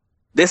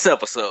This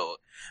episode,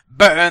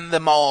 Burn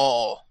them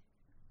all.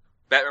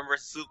 Batman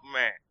vs.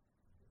 Superman.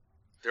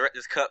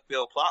 Director's cut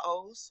filled plot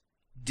holes.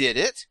 Did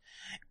it?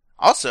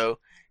 Also,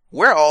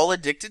 we're all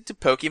addicted to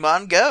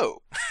Pokemon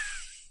Go.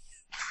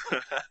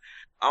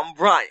 I'm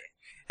Brian.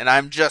 And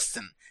I'm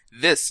Justin.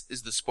 This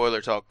is the Spoiler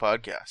Talk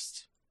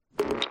Podcast.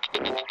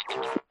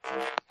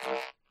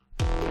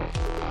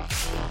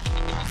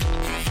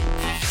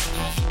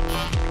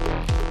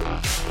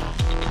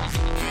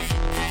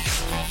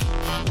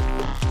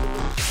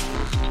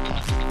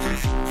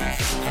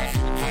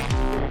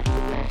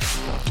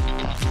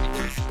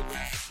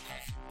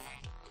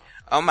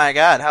 Oh my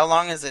god, how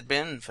long has it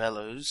been,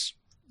 fellows?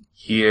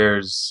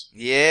 Years.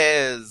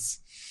 Yes.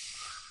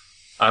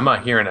 I'm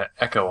not hearing an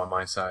echo on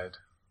my side.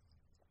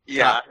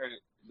 Yeah, I heard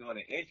it doing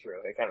an intro.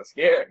 It kind of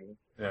scared me.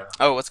 Yeah.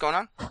 Oh, what's going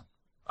on?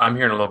 I'm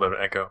hearing a little bit of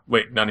an echo.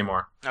 Wait, not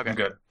anymore. Okay. I'm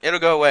good. It'll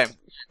go away.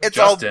 It's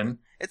Justin,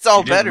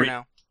 all better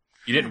now.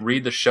 You didn't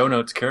read the show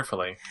notes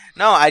carefully.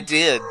 No, I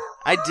did.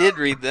 I did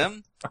read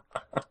them.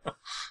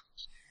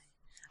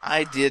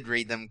 I did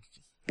read them.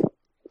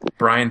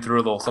 Brian threw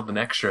a little something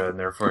extra in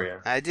there for you.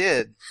 I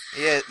did.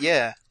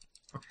 Yeah.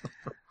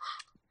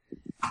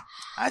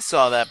 I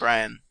saw that,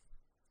 Brian.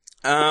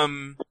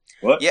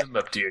 What? Yeah. I'm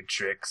up to your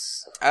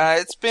tricks.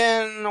 It's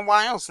been a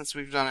while since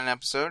we've done an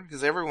episode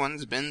because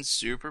everyone's been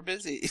super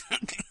busy.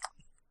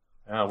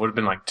 It would have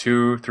been like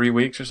 2-3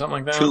 weeks or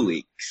something like that. 2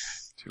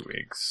 weeks. 2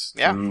 weeks.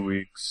 Yeah. 2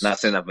 weeks. Not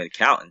saying I've been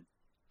counting.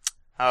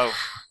 Oh,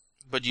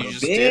 but you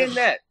just Being did.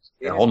 that.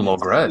 Yeah, holding a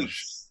little grudge.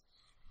 Weeks.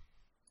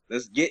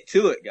 Let's get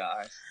to it,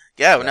 guys.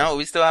 Yeah, no,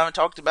 we still haven't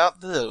talked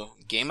about the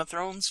Game of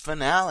Thrones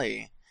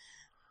finale.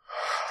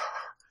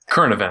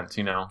 Current events,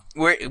 you know.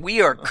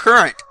 We are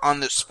current on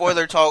the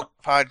Spoiler Talk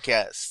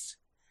Podcast.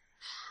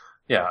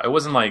 Yeah, it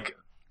wasn't like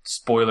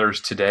Spoilers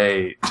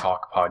Today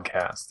Talk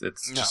podcast.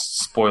 It's just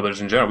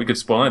spoilers in general. We could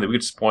spoil anything. We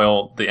could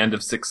spoil the end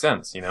of Sixth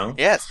Sense, you know?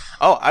 Yes.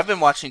 Oh, I've been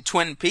watching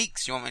Twin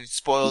Peaks. You want me to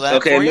spoil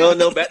that for you? Okay,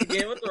 no, back to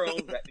Game of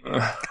Thrones. Back to Game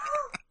of Thrones.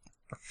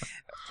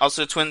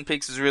 Also, Twin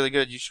Peaks is really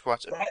good. You should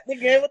watch it. Back to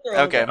Game of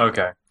Thrones.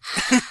 Okay.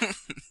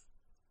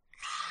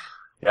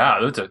 Yeah,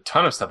 there's a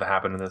ton of stuff that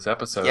happened in this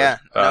episode. Yeah.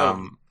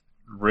 No.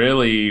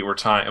 Really, we're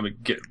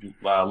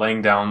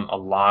laying down a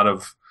lot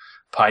of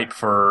pipe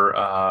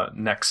for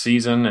next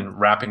season and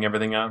wrapping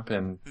everything up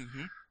and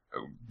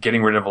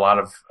getting rid of a lot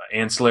of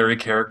ancillary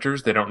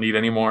characters they don't need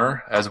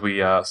anymore, as we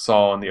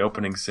saw in the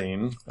opening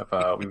scene.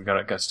 I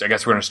guess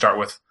we're going to start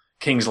with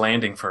King's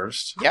Landing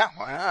first. Yeah,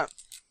 why not?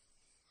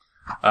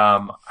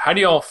 How do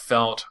y'all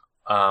felt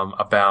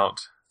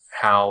about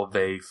how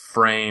they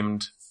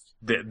framed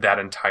that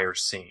entire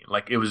scene?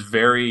 Like, it was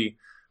very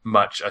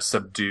much a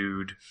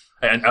subdued,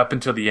 and up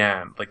until the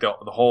end, like the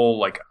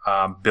whole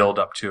build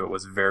up to it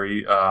was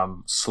very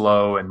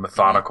slow and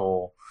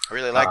methodical. I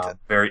really liked it.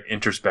 Very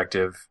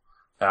introspective.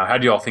 How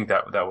do y'all think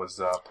that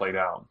was played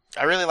out?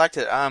 I really liked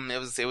it.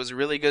 It was a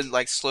really good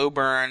slow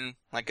burn,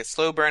 like a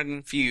slow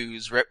burn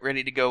fuse,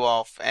 ready to go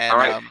off. And all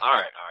right,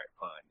 fine.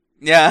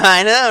 Yeah,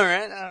 I know,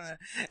 right?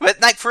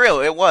 But for real,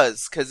 it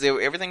was because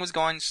everything was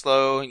going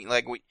slow.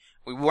 Like we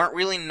weren't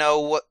really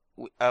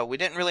we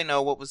didn't really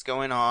know what was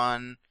going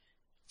on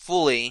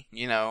fully,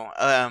 you know.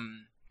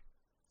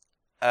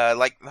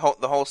 Like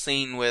the whole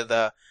scene with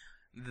the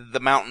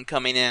mountain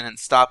coming in and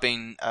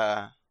stopping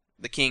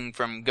the king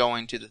from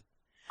going to the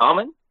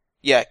Tommen?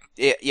 Yeah,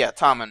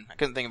 Tommen. I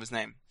couldn't think of his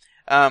name.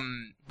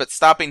 But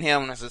stopping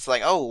him was just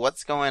like, oh,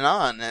 what's going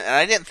on? And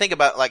I didn't think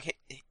about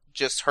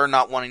just her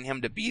not wanting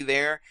him to be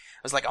there.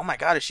 I was like, oh my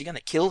god, is she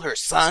gonna kill her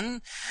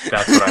son?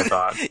 That's what I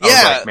thought. I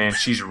was like, man,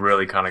 she's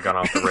really kind of gone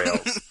off the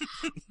rails.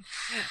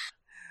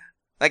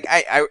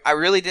 I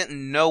really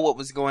didn't know what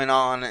was going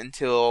on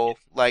until,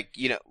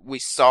 we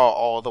saw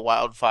all the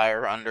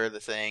wildfire under the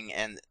thing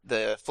and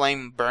the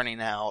flame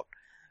burning out.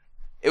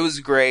 It was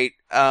great.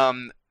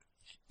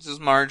 This is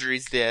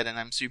Marjorie's dead and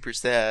I'm super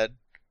sad.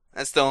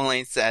 That's the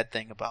only sad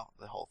thing about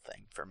the whole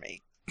thing for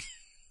me.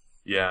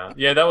 Yeah,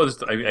 that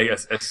was, I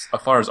guess, as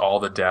far as all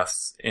the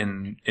deaths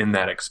in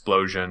that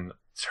explosion,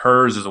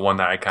 hers is the one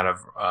that I kind of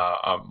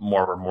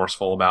more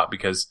remorseful about,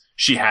 because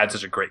she had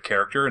such a great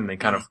character and they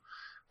kind of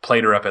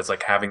played her up as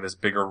having this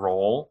bigger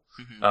role.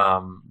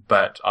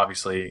 But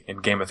obviously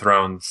in Game of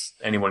Thrones,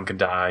 anyone can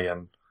die,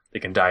 and they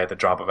can die at the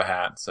drop of a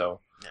hat.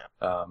 So,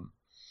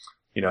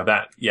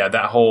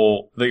 that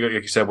whole, like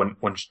you said, when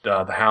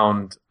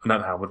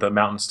the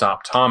mountain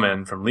stopped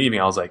Tommen from leaving,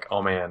 I was like,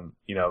 oh man,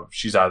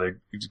 she's either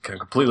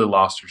completely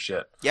lost her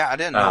shit. Yeah, I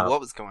didn't know what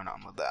was going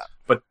on with that.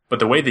 But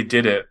the way they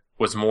did it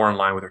was more in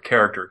line with her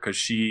character, because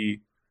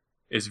she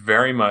is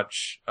very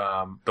much,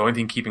 the only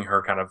thing keeping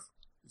her kind of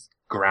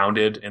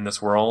grounded in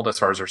this world as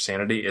far as her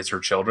sanity is her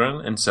children.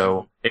 And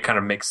so it kind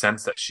of makes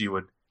sense that she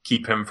would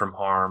keep him from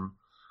harm.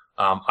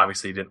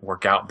 Obviously it didn't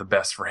work out the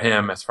best for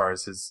him as far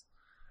as his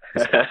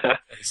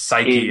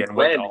psyche and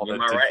what all that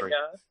did for him.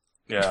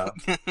 Yeah.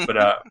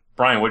 But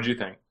Brian, what did you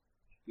think?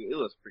 It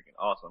was freaking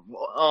awesome.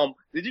 Well,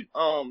 did you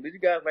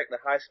guys like the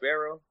High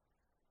Sparrow?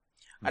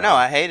 I know,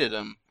 I hated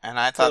him, and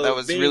I thought that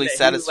was really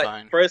satisfying.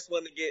 He was, first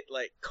one to get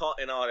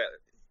caught and all that.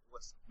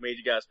 made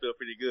you guys feel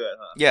pretty good,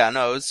 huh? Yeah,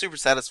 no, it was super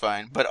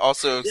satisfying, but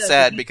also Yeah,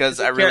 sad because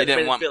I really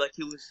didn't want. Feel like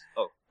he was.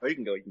 Oh, you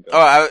can go. You can go.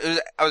 Oh,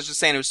 I was just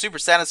saying it was super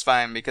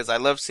satisfying because I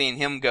loved seeing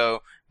him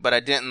go, but I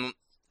didn't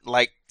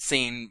like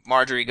seeing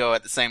Marjorie go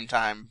at the same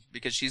time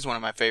because she's one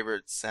of my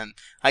favorites, and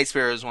High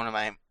Sparrow is one of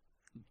my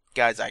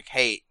guys I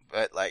hate,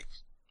 but like.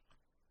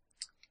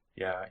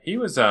 Yeah, he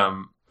was.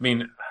 I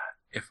mean,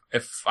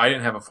 if I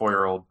didn't have a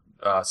 4-year-old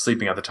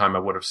sleeping at the time, I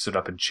would have stood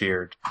up and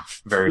cheered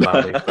very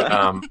loudly.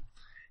 But,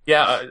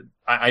 yeah,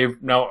 I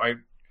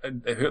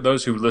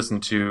those who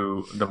listened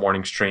to the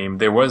morning stream,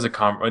 there was the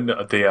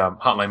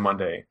Hotline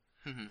Monday.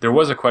 Mm-hmm. There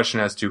was a question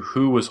as to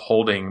who was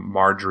holding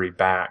Marjorie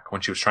back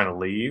when she was trying to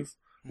leave.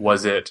 Mm-hmm.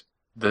 Was it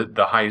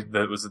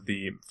was it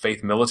the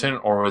Faith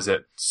Militant, or was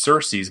it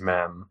Cersei's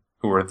men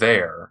who were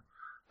there?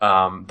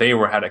 They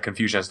had a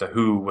confusion as to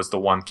who was the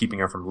one keeping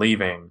her from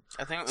leaving.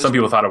 I think some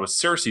people thought it was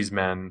Cersei's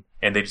men,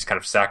 and they just kind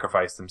of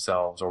sacrificed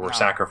themselves, or were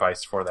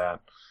sacrificed for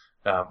that.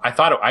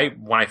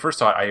 When I first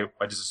saw it,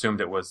 I just assumed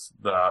it was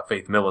the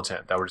Faith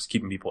Militant that were just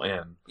keeping people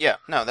in. Yeah,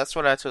 no, that's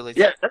what I totally.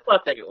 Yeah, that's what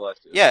I think it was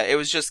too. Yeah, it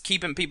was just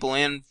keeping people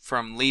in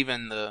from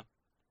leaving the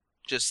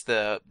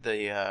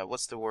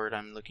what's the word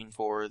I'm looking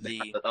for? The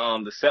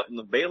Septon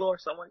of Baelor or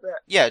something like that.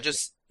 Yeah,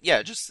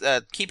 just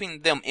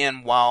keeping them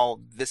in while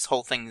this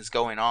whole thing is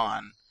going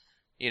on.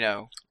 You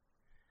know.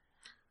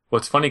 Well,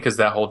 it's funny because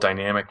that whole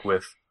dynamic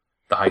with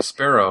the High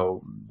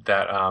Sparrow,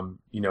 that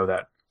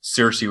that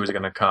Cersei was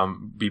going to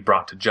be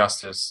brought to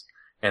justice,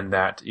 and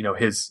that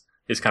his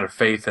kind of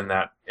faith in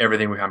that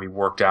everything would kind of be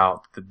worked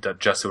out, that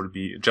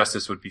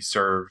justice would be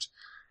served,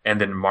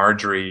 and then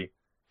Marjorie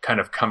kind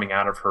of coming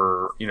out of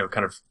her,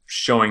 kind of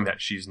showing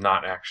that she's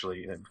not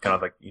actually kind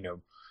of like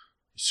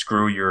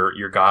screw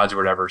your gods or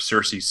whatever.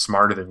 Cersei's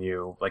smarter than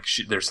you. Like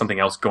there's something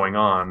else going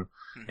on,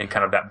 and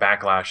kind of that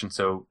backlash, and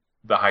so.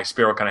 The High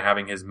Sparrow kind of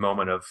having his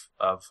moment of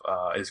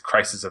his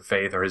crisis of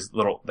faith, or his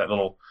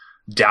little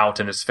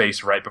doubt in his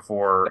face right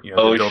before the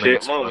building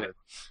exploded.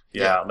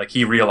 Yeah, like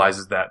he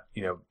realizes that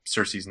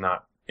Cersei's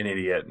not an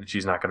idiot, and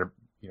she's not going to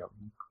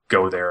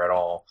go there at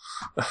all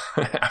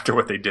after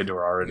what they did to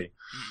her already.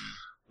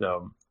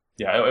 So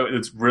yeah,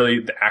 it's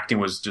really, the acting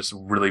was just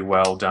really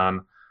well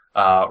done.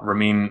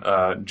 Ramin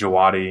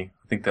Djawadi,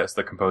 I think that's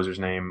the composer's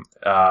name.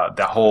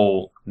 That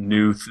whole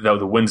new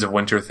the Winds of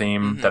Winter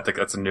theme,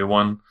 that's a new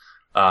one.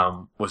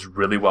 Was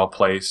really well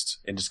placed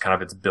in just kind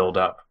of its build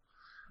up.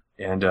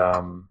 And,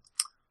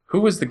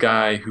 who was the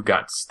guy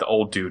the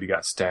old dude who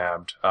got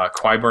stabbed?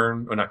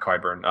 Pycelle.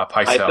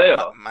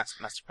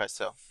 Master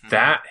Pycelle.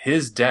 That,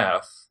 his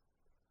death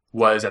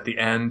was at the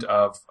end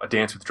of A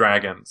Dance with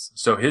Dragons.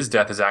 So his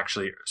death is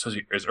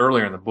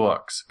earlier in the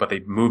books, but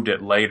they moved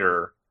it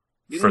later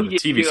for the TV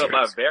series. Didn't he get killed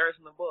by Varys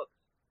in the book?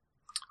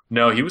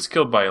 No, he was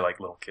killed by like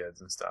little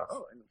kids and stuff.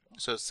 Oh,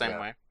 so it's the same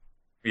way.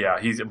 Yeah,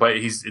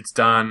 it's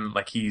done,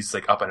 like, he's,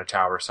 like, up in a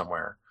tower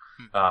somewhere.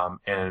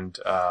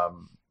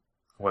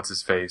 What's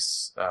his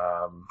face?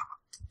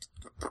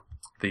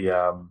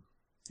 The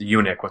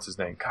eunuch, what's his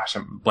name? Gosh,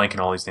 I'm blanking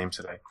all these names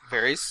today.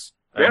 Varys?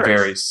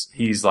 Varys.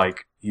 He's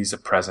a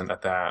present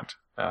at that.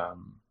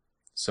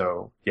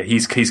 So, yeah,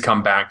 he's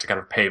come back to kind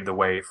of pave the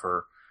way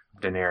for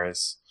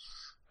Daenerys.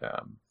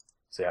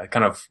 So, yeah,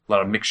 kind of a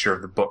lot of mixture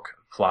of the book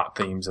plot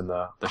themes in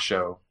the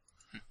show.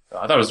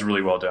 I thought it was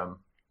really well done.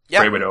 Yeah.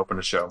 Great way to open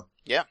a show.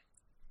 Yeah,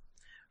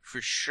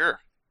 for sure.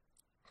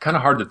 Kind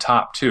of hard to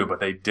top too, but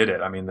they did it.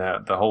 I mean,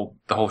 the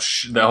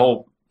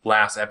whole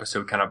last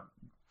episode kind of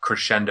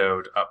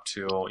crescendoed up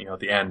to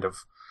the end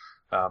of.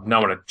 Not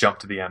want to jump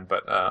to the end,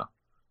 but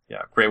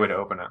yeah, great way to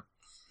open it.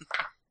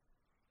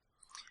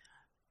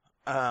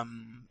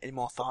 Any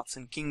more thoughts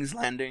on King's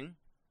Landing?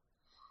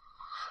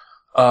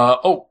 You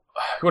want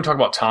to talk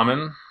about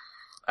Tommen?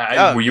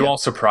 Were you all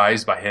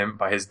surprised by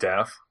his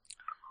death?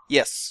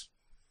 Yes.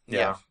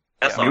 Yeah.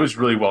 He was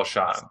really well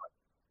shot.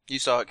 You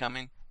saw it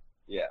coming?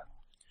 Yeah.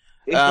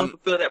 He's going to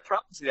fulfill that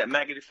prophecy that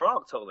Maggie the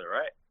Frog told her,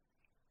 right?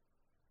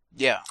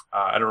 Yeah.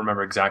 I don't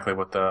remember exactly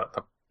what the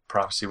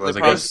prophecy was.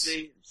 I guess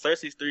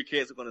Cersei's 3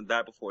 kids were going to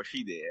die before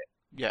she did.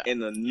 Yeah. And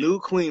the new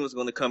queen was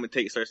going to come and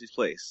take Cersei's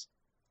place.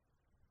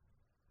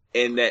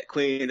 And that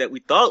queen that we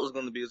thought was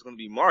going to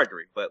be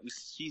Marjorie, but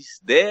she's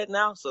dead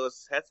now, so it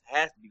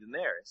has to be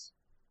Daenerys.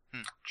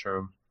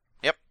 True.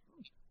 Yep.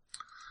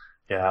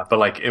 Yeah, but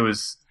like it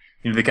was,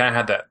 they kind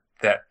of had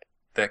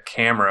that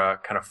camera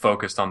kind of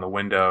focused on the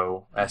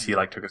window as he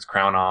like took his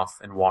crown off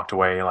and walked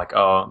away. Like,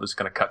 oh, this is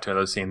going to cut to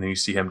another scene. And then you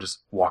see him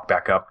just walk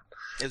back up,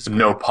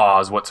 no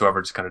pause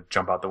whatsoever, just kind of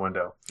jump out the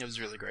window. It was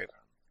really great.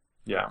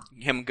 Yeah,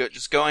 him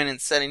just going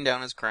and setting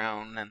down his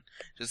crown and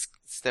just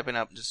stepping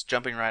up, just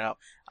jumping right up.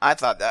 I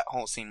thought that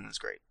whole scene was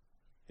great.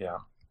 Yeah.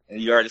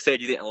 And you already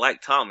said you didn't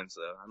like Tommen,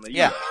 so I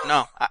know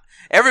no.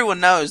 Everyone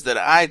knows that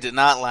I did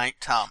not like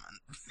Tommen.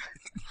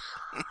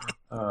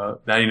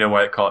 Now you know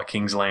why they call it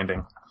King's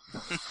Landing.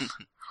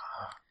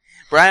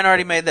 Brian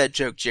already made that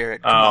joke,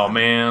 Jared. Oh,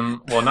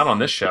 man. Well, not on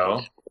this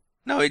show.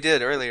 No, he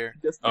did earlier.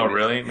 Oh,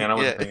 really? Man, I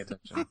wasn't paying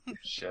attention.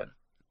 Shit.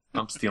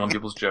 I'm stealing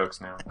people's jokes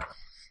now.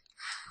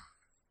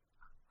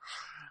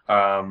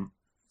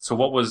 So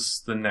what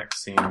was the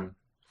next scene?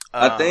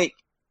 I think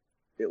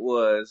it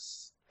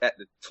was at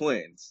the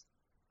Twins.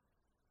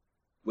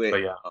 With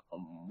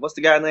what's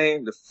the guy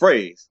name? The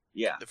Phrase.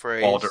 Yeah. The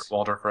Phrase.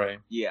 Walter Frey.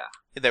 Yeah.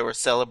 They were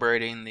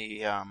celebrating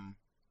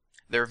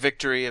their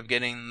victory of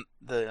getting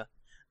the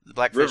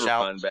Blackfish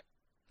out. Back.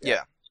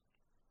 Yeah.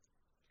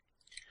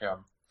 Yeah.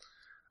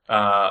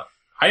 I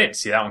didn't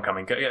see that one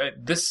coming.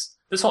 This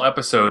whole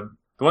episode,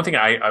 the one thing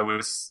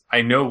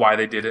I know why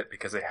they did it,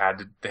 because they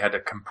had to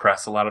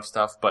compress a lot of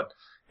stuff, but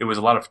it was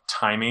a lot of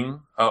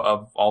timing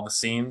of all the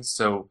scenes,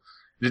 so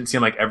it didn't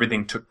seem like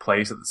everything took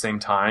place at the same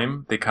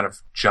time. They kind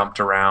of jumped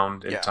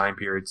around in time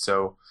periods.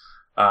 So,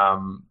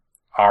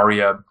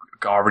 Arya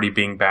already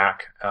being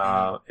back,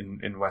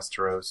 in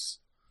Westeros.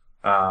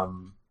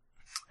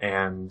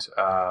 And,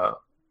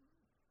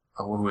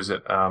 who was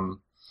it?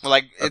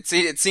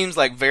 It seems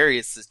like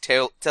Varys is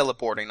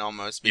teleporting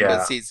almost,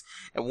 because he's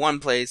at one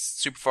place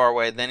super far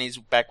away, then he's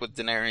back with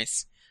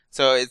Daenerys.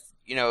 So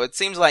it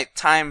seems like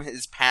time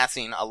is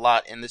passing a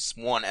lot in this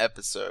one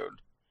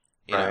episode.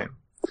 You know?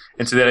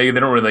 And so they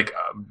don't really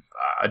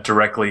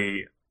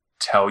directly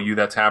tell you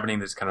that's happening.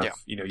 There's kind of,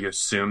 you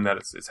assume that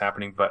it's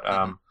happening. But,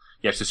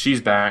 so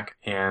she's back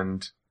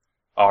and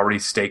already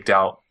staked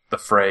out the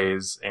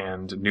Phrase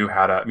and knew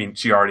how to,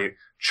 she already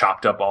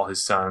chopped up all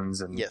his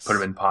sons and put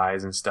them in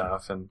pies and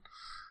stuff. And,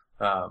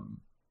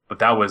 but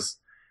that was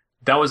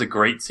a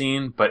great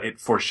scene, but it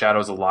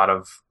foreshadows a lot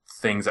of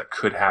things that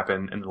could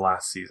happen in the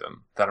last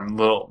season that I'm a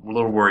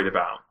little worried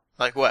about.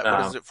 Like what? What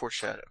does it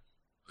foreshadow?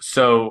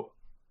 So,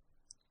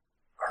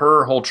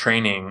 her whole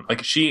training,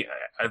 she,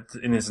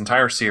 in this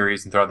entire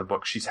series and throughout the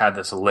book, she's had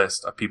this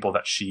list of people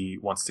that she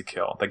wants to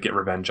kill, that get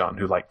revenge on,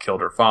 who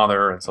killed her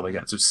father and stuff like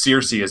that. So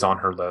Cersei is on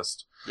her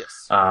list.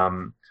 Yes.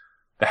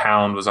 The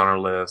Hound was on her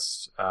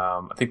list.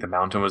 I think the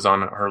Mountain was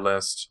on her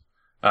list.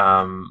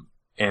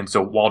 And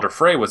so Walder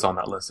Frey was on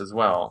that list as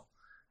well.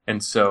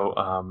 And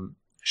so,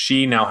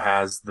 she now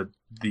has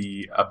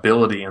the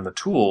ability and the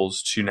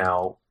tools to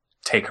now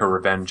take her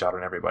revenge out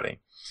on everybody.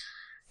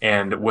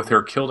 And with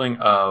her killing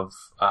of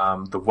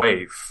the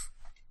waif,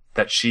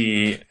 that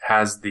she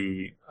has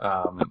the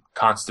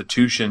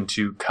constitution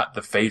to cut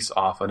the face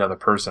off another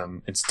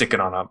person and stick it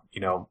on a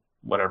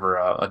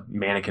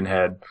mannequin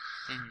head.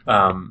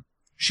 Mm-hmm.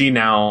 She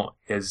now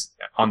is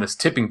on this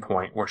tipping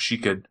point where she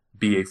could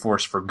be a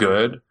force for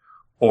good,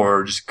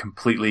 or just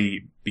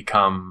completely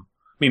become.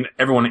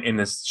 Everyone in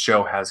this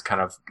show has kind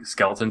of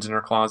skeletons in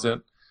her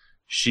closet.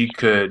 She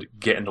could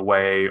get in the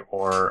way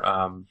or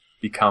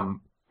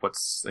become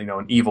what's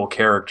an evil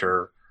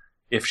character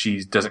if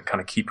she doesn't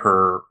kind of keep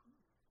her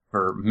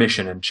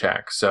mission in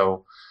check.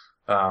 So,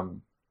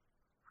 and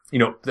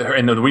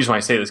the reason why I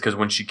say this is because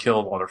when she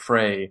killed Walder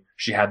Frey,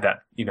 she had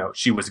that,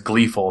 she was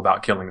gleeful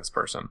about killing this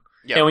person.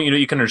 Yeah. And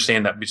you can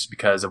understand that just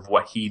because of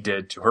what he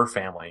did to her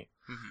family.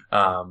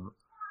 Mm-hmm.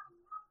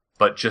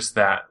 But just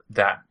that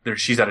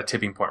she's at a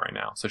tipping point right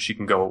now, so she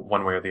can go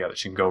one way or the other.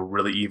 She can go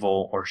really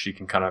evil, or she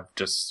can kind of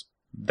just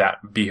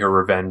that be her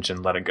revenge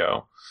and let it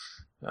go.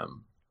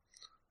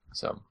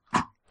 So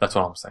that's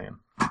what I'm saying.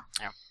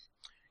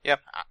 Yeah.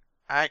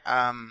 I'd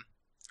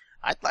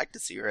like to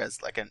see her as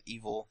an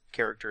evil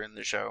character in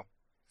the show.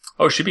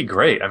 Oh, she'd be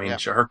great.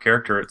 Her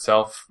character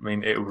itself,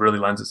 it really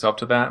lends itself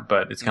to that,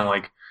 but it's kind of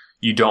like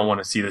you don't want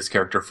to see this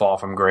character fall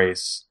from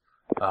grace,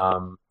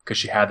 because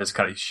she had this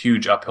kind of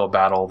huge uphill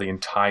battle the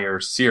entire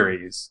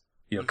series,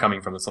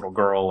 coming from this little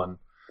girl and,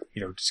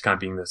 just kind of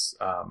being this,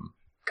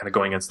 kind of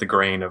going against the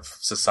grain of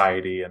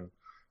society and,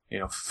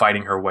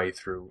 fighting her way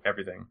through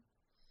everything.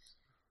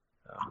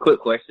 Quick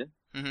question.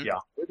 Mm-hmm. Yeah.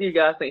 Where do you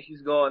guys think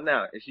she's going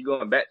now? Is she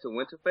going back to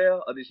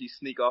Winterfell, or did she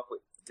sneak off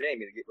with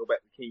Jaime to go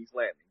back to King's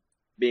Landing,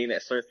 being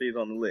that Cersei is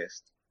on the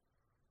list?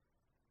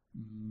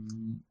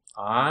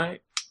 I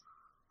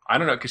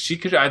don't know, because she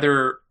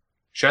either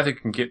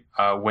can get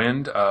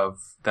wind of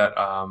that,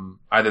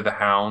 either the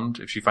Hound,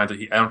 if she finds that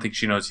I don't think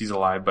she knows he's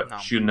alive, but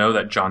she'll know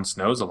that Jon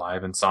Snow's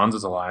alive and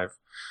Sansa's alive.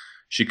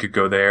 She could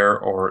go there,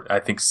 or I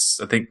think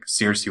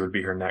Cersei would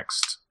be her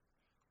next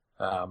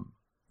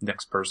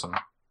person.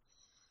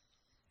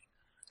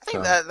 I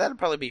think that'd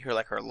probably be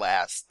her her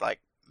last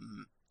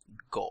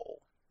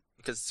goal,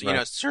 because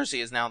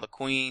Cersei is now the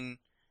queen,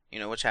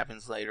 which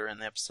happens later in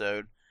the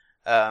episode.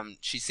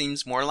 She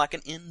seems more like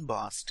an end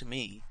boss to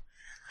me.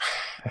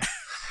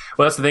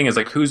 Well, that's the thing, is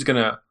who's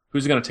gonna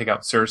take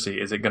out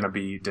Cersei? Is it gonna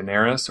be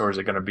Daenerys, or is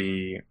it gonna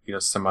be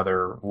some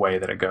other way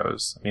that it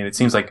goes? It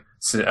seems like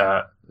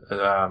Cersei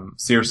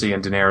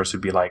and Daenerys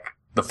would be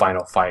the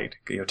final fight,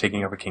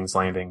 taking over King's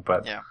Landing.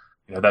 But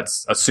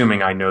that's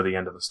assuming I know the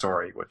end of the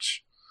story,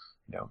 which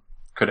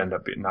could end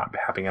up not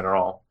happening at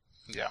all.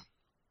 Yeah.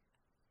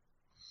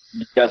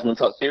 You guys want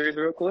to talk theories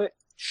real quick?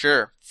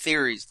 Sure.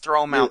 Theories.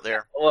 Throw them out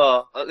there.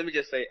 Well, let me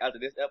just say, after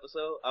this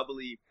episode, I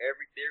believe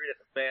every theory that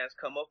the fans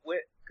come up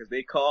with, because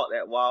they called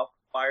that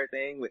wildfire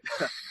thing with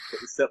the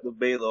Sept of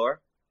Baelor.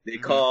 They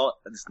called,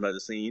 this is another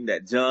scene,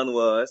 that Jon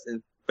was,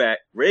 in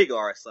fact,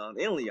 Rhaegar's son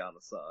and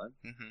Lyanna's son,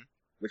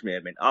 which may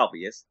have been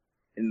obvious.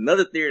 And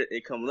another theory that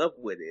they're coming up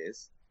with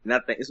is, and I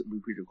think this would be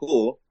pretty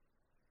cool,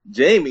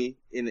 Jaime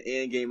in the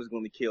end game is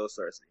going to kill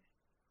Cersei.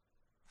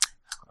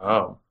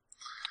 Oh.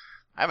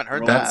 I haven't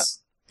heard that.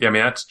 That's, yeah, I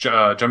mean, that's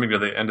jumping to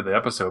the end of the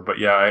episode, but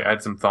yeah, I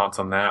had some thoughts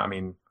on that. I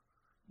mean,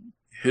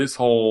 his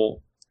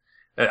whole,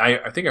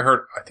 I think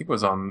it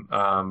was on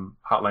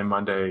Hotline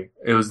Monday.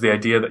 It was the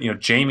idea that,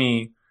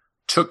 Jamie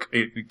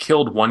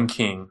killed one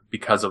king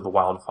because of the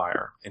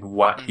wildfire and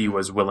what he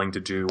was willing to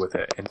do with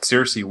it. And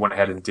Cersei went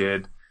ahead and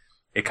did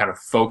a kind of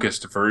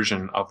focused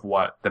version of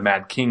what the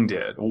Mad King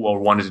did or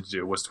wanted to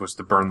do was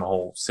to burn the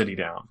whole city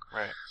down.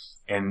 Right.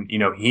 And,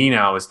 he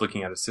now is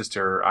looking at his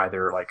sister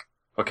either like,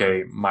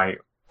 okay,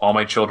 all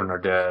my children are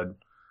dead.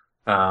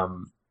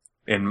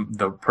 And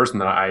the person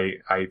that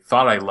I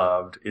thought I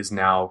loved is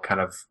now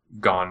kind of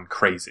gone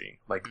crazy.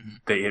 Like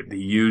they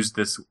used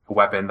this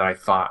weapon that I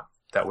thought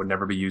that would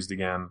never be used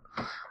again.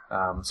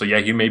 So yeah,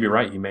 you may be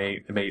right.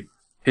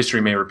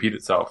 History may repeat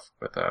itself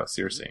with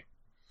Cersei.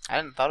 I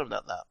hadn't thought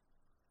about that.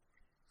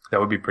 That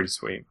would be pretty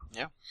sweet.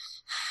 Yeah.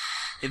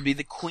 It'd be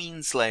the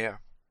Queen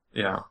Slayer.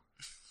 Yeah.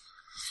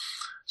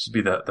 Should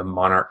be the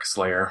Monarch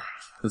Slayer.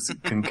 This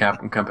can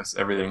encompass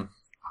everything.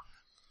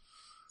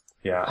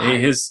 Yeah,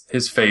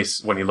 his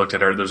face when he looked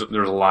at her, there's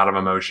a lot of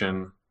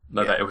emotion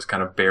that it was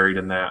kind of buried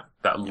in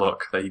that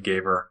look that he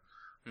gave her.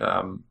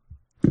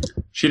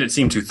 She didn't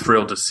seem too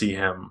thrilled to see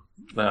him.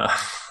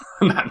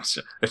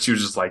 She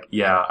was just like,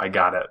 yeah, I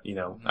got it.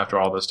 After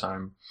all this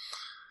time,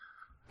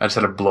 I just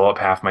had to blow up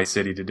half my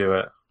city to do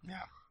it.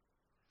 Yeah.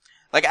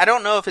 Like, I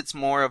don't know if it's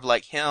more of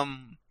like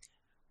him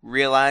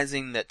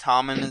realizing that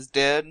Tommen is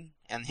dead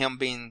and him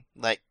being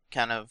like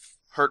kind of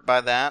hurt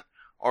by that,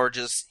 or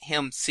just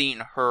him seeing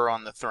her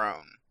on the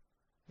throne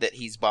that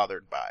he's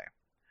bothered by.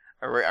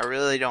 I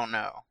really don't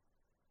know.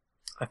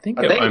 I think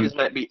it just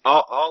might be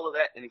all of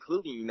that,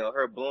 including,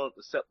 her blowing up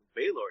the Sept of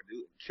Baelor,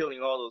 dude,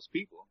 killing all those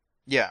people.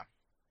 Yeah.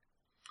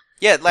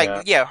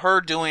 Yeah,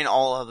 her doing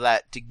all of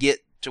that to get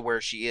to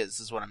where she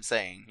is what I'm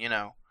saying,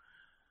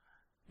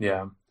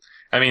 Yeah.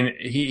 I mean,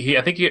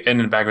 I think in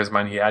the back of his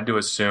mind, he had to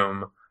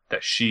assume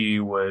that she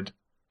would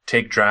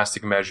take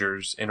drastic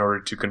measures in order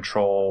to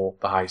control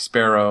the High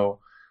Sparrow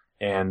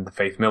and the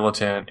Faith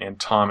Militant and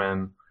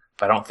Tommen,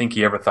 but I don't think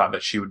he ever thought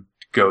that she would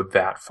go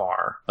that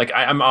far. Like,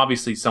 I'm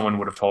obviously someone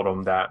would have told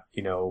him that,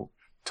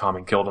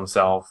 Tommen killed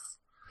himself.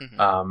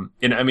 Mm-hmm.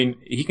 And I mean,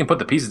 he can put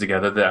the pieces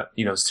together that,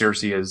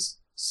 Cersei is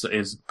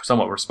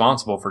somewhat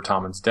responsible for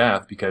Tommen's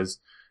death because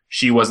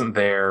she wasn't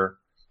there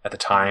at the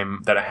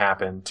time that it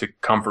happened to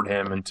comfort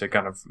him and to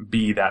kind of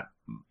be that,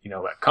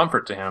 that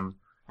comfort to him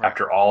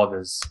after all of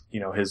his,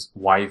 his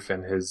wife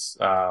and his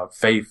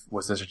faith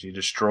was essentially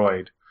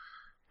destroyed.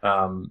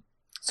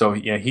 So,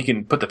 he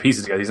can put the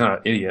pieces together. He's not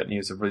an idiot.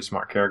 He's a really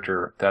smart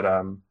character that,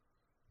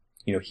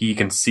 he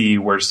can see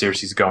where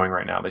Cersei's going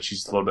right now, that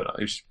she's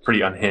she's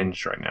pretty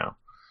unhinged right now.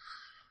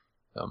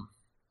 All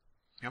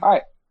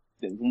right.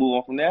 Then we'll move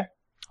on from there.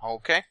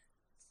 Okay.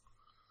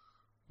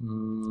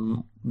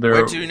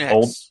 Where to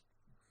next?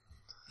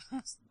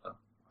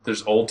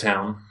 There's Old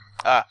Town.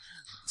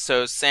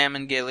 So Sam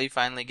and Gilly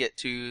finally get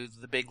to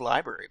the big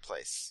library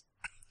place.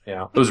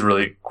 Yeah, it was a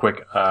really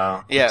quick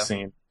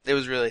scene. It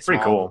was really small.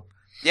 Pretty cool.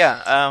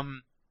 Yeah,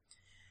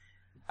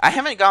 I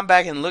haven't gone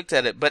back and looked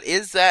at it, but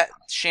is that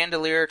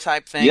chandelier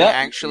type thing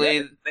actually?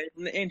 Yeah,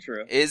 from the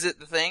intro. Is it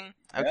the thing?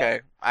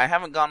 Okay, I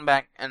haven't gone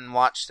back and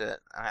watched it,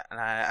 and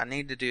I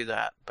need to do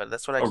that, but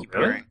that's what I keep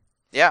hearing.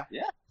 Yeah.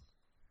 Yeah.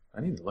 I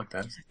need to look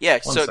at it. Yeah,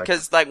 so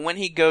because like when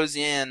he goes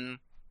in,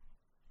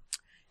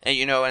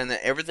 and and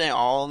everything,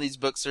 all these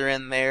books are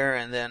in there,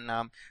 and then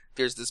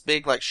there's this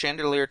big like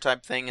chandelier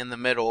type thing in the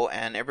middle,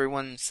 and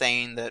everyone's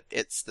saying that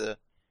it's the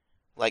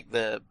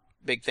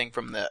big thing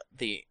from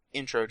the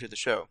intro to the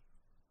show.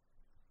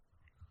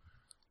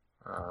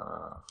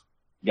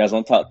 You guys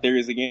want to talk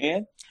theories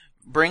again?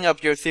 Bring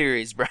up your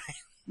theories, Brian.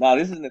 No,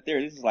 this isn't a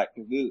theory. This is like,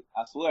 dude,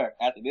 I swear,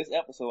 after this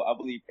episode, I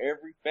believe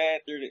every fan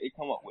theory that they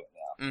come up with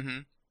now. Mm-hmm.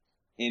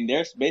 And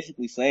they're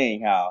basically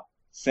saying how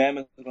Sam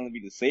is going to be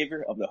the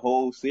savior of the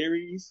whole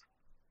series.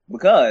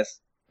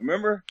 Because,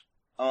 remember,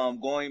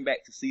 going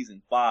back to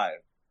season 5,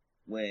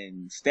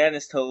 when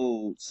Stannis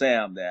told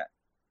Sam that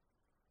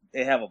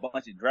they have a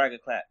bunch of dragon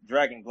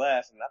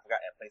glass, and I forgot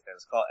that place that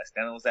it's called, that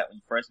Stannis was at when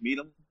you first meet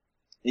him.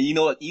 And you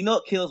know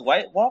what kills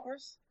White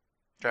Walkers?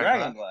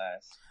 Dragon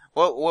glass.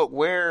 Well,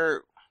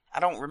 where? I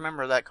don't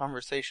remember that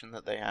conversation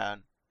that they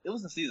had. It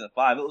was in season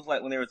 5. It was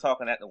like when they were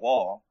talking at the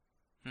wall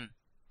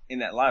in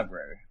that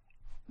library.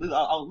 I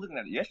was looking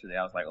at it yesterday.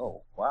 I was like,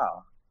 oh,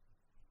 wow.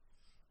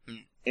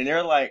 And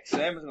they're like,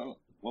 Sam is going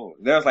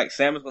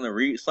to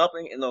read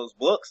something in those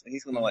books, and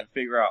he's going to like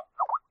figure out,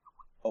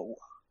 oh,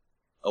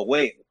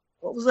 wait,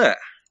 what was that?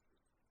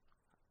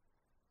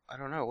 I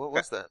don't know. What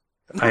was that?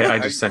 I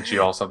just sent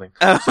you all something.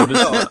 So this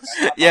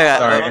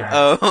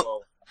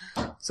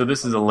So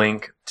this is a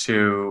link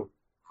to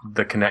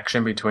the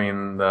connection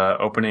between the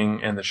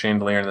opening and the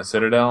chandelier and the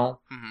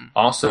Citadel. Mm-hmm.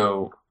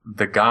 Also,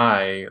 the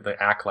guy, the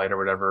acolyte or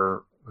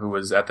whatever, who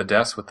was at the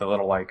desk with the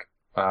little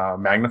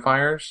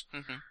magnifiers.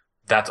 Mm-hmm.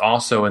 That's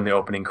also in the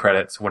opening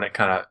credits when it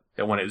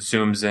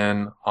zooms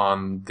in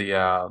on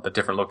the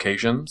different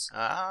locations.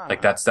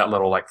 Like that's that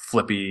little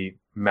flippy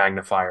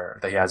magnifier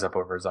that he has up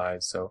over his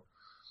eyes. So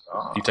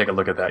If you take a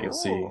look at that, you'll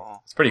see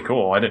Cool. it's pretty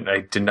cool. I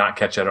did not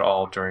catch it at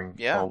all during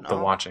the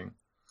no. watching.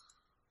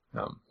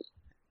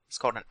 It's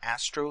called an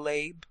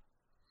astrolabe.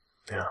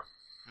 Yeah,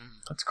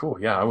 that's cool.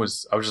 Yeah, I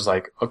was just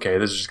like, okay,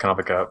 this is just kind of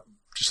like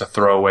just a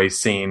throwaway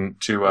scene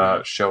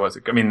to show us.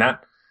 I mean,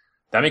 that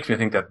makes me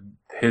think that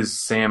his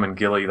Sam and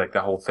Gilly, like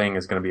the whole thing,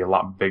 is going to be a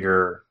lot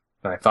bigger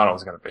than I thought it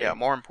was going to be. Yeah,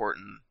 more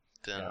important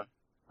than.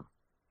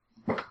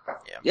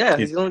 Yeah,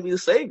 he's going to be the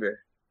savior.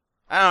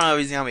 I don't know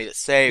if he's going to be the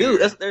savior.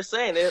 Dude, that's what they're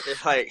saying. They're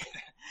like,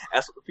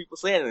 that's what the people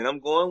saying, and I'm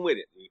going with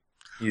it.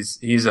 Dude.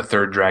 He's a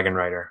third dragon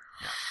rider.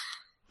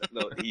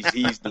 No,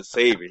 he's the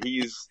savior.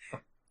 He's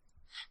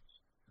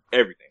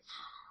everything.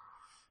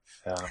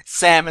 Yeah.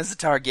 Sam is a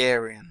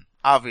Targaryen,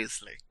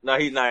 obviously. No,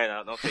 he's not.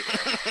 No, don't take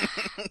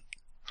it.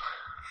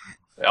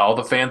 All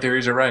the fan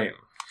theories are right.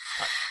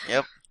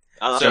 Yep.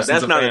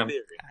 That's not a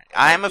theory.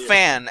 I am a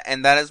fan,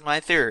 and that is my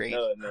theory.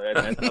 No,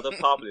 that's another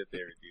popular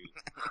theory,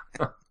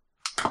 dude.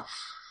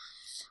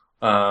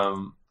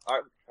 All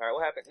right,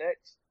 what happened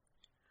next?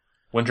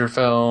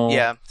 Winterfell.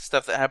 Yeah,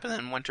 stuff that happened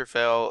in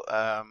Winterfell.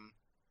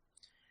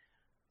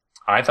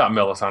 I thought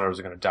Melisandre was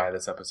going to die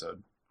this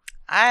episode.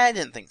 I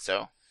didn't think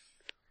so.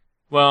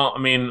 Well, I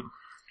mean,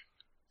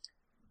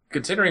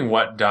 considering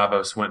what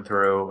Davos went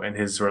through and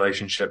his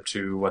relationship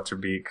to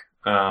What's-Her-Beak,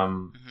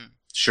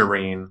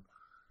 Shireen,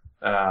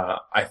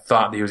 I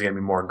thought he was going to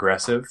be more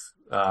aggressive,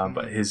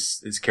 but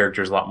his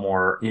character is a lot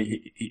more.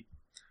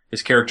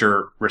 His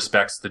character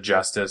respects the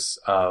justice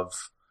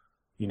of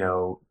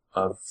the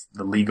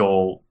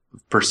legal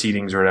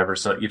proceedings or whatever.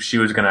 So if she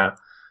was going to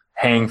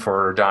hang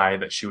for it or die,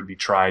 that she would be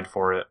tried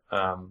for it.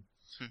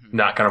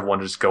 Not kind of one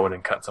to just go in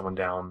and cut someone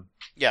down.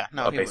 Yeah,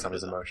 no, based on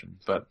his emotion.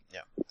 But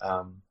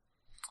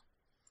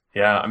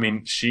yeah, I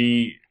mean,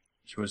 she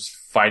was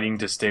fighting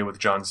to stay with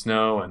Jon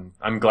Snow, and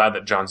I'm glad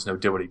that Jon Snow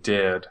did what he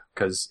did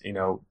because it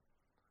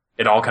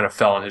all kind of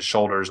fell on his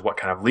shoulders. What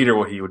kind of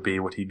leader he would be?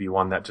 Would he be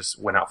one that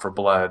just went out for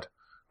blood,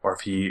 or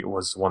if he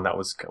was one that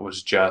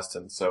was just?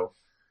 And so,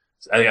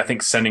 I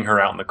think sending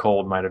her out in the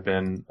cold might have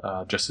been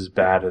just as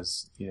bad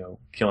as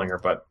killing her,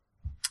 but.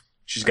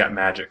 She's got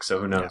magic, so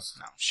who knows?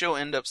 Yeah, no. She'll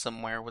end up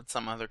somewhere with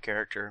some other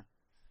character.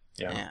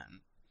 Yeah. And...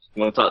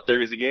 You want to talk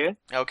theories again?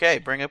 Okay,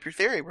 bring up your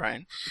theory,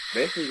 Brian.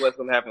 Basically, what's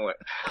going to happen with...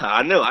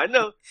 I know. Basically, what's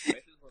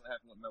going to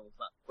happen with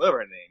Melisandre, whatever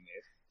her name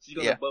is. She's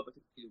going to bump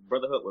into the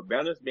Brotherhood with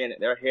Banners, being that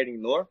they're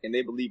heading north, and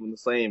they believe in the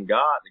same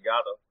God, the God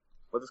of...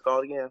 What's it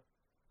called again?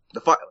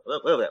 The fire...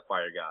 Whatever that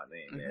fire god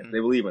name is. They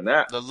believe in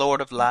that. The Lord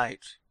of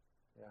Light.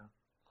 Yeah.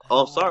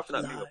 Oh, I'm sorry for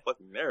not being a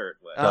fucking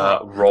nerd.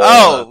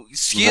 But...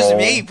 excuse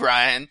me,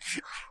 Brian.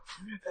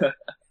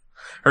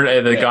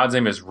 The god's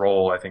name is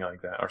Roll, I think,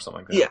 like that, or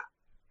something like that. Yeah,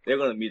 they're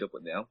gonna meet up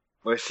with them,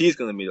 or she's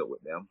gonna meet up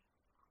with them,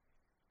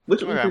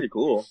 which would be pretty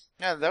cool.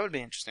 Yeah, that would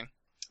be interesting.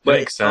 But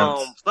makes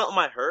sense. Something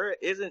I heard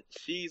isn't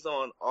she's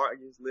on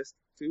Arya's list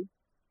too?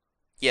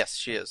 Yes,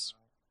 she is.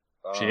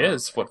 She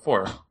is. What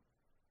for?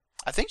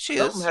 I think she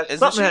is.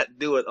 Something had to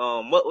do with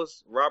what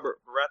was Robert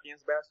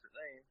Baratheon's bastard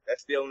name?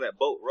 That's still in that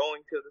boat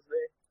rowing till this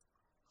day.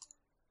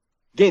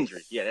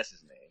 Gendry, yeah, that's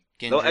his name.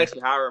 Gendry. Don't ask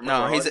me how I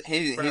remember. No,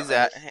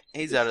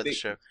 he's out of the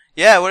show.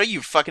 Yeah, what are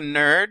you, fucking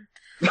nerd?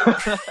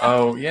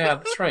 Oh yeah,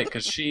 that's right.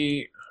 Because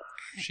she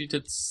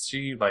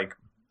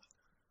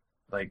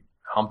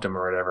humped him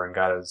or whatever and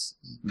got his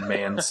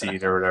man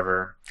seed or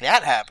whatever.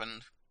 That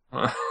happened.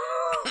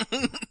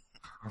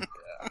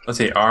 Let's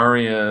see,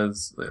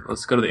 Arya's.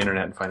 Let's go to the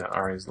internet and find out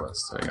Arya's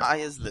list.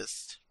 Arya's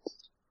list.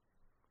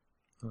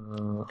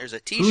 There's a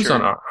T-shirt. Who's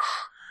on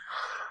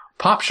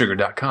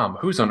PopSugar.com?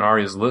 Who's on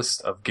Arya's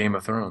list of Game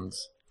of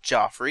Thrones?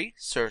 Joffrey,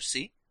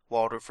 Cersei,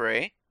 Walder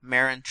Frey,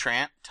 Meryn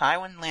Trant,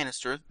 Tywin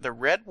Lannister, the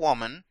Red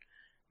Woman,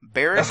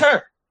 Barrick. That's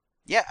her.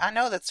 Yeah, I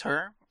know that's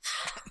her.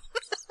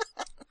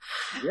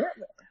 Yeah,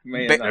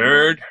 man,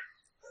 nerd.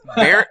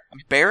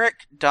 Barrick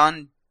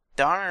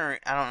Donner.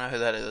 I don't know who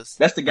that is.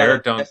 That's the guy.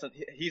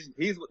 He's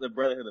with the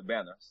Brotherhood of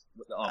Banners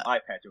with the eye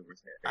patch over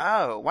his head.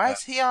 Oh, why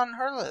is he on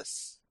her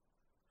list?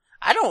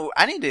 I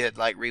need to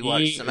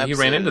rewatch some episodes.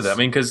 He ran into that. I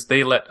mean, because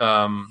they let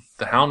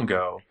the Hound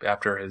go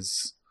after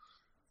his.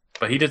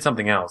 But he did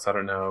something else. I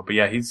don't know. But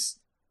yeah, he's...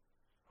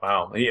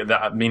 Wow.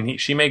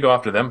 She may go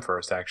after them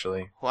first,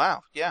 actually.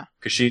 Wow, yeah.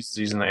 Because she's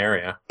in the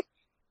area.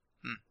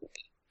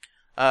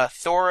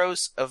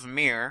 Thoros of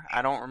Myr.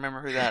 I don't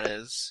remember who that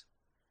is.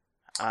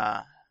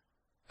 I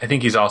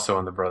think he's also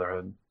in the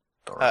Brotherhood.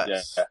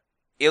 Yeah.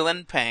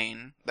 Ilan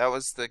Payne. That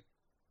was the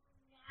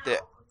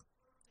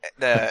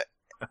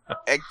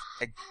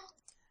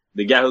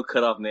the guy who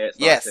cut off Ned's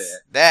head. Yes,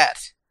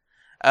 that.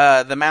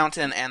 The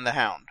Mountain and the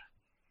Hound.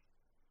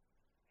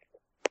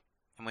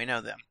 And we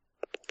know them.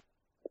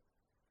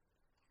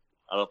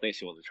 I don't think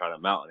she wants to try the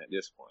Mountain at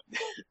this point.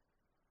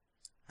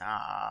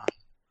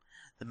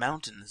 The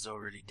Mountain is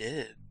already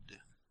dead.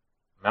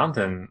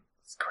 Mountain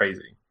is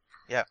crazy.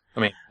 Yeah.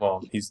 I mean,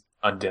 well, he's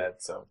undead,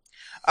 so.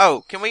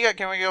 Oh, can we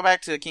go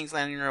back to King's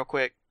Landing real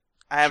quick?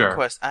 I have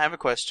a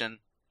question.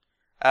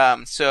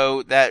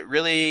 So that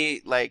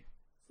really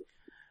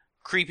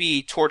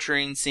creepy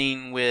torturing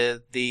scene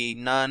with the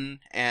nun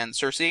and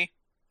Cersei.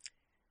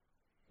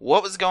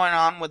 what was going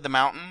on with the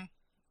mountain.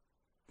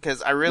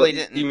 Because I really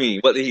didn't... You mean,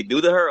 what did he do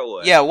to her or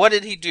what? Yeah, what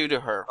did he do to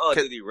her? Oh,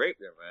 did he rape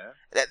her,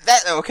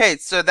 man? Okay,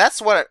 so that's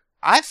what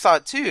I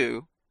thought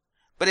too.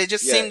 But it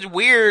just seemed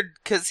weird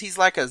because he's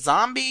like a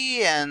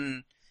zombie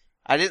and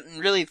I didn't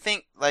really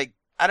think, like,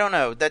 I don't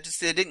know, it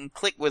didn't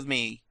click with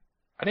me.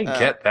 I didn't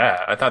get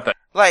that. I thought that...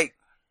 Like,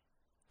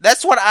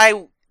 that's what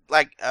I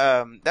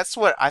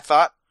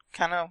thought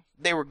kind of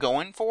they were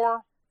going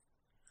for.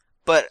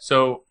 But...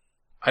 So,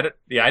 I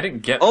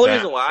didn't get only that.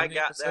 Reason why I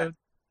got that...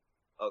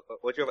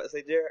 what you were about to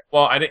say, Jared?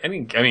 Well, I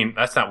mean,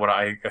 that's not what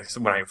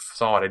when I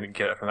saw it, I didn't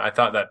get it from that. I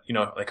thought that,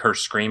 like her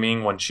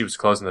screaming when she was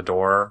closing the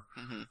door,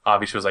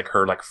 obviously was like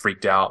her, like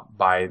freaked out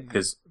by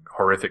his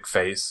horrific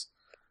face.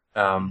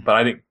 But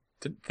I didn't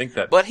think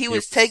that. But he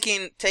was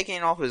taking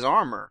off his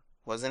armor,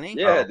 wasn't he?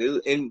 Yeah,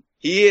 dude. And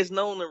he is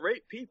known to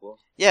rape people.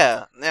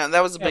 Yeah,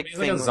 that was a big he's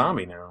thing. Like a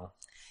zombie now.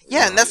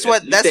 Yeah, and that's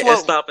what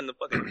stopping the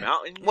fucking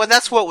mountain. Well,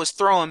 that's what was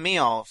throwing me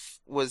off,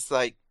 was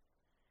like,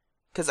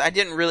 because I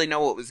didn't really know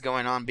what was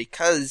going on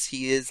because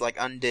he is like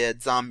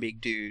undead zombie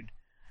dude.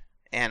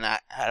 And I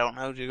don't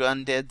know, do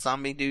undead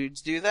zombie dudes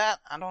do that?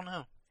 I don't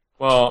know.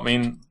 Well, I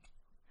mean,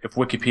 if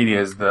Wikipedia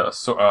is the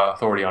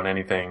authority on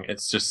anything,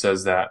 it just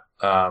says that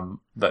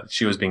that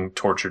she was being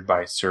tortured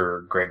by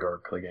Sir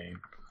Gregor Clegane.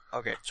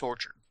 Okay,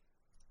 tortured.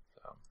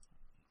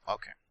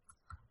 Okay.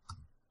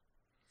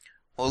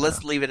 Well,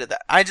 let's leave it at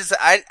that.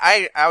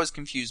 I was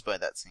confused by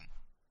that scene.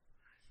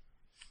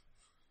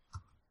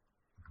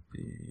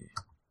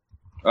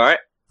 All right.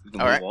 We can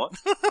move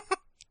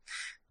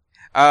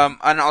on.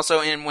 And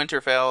also in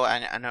Winterfell,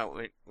 I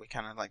know we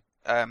kind of like,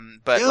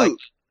 but dude, like,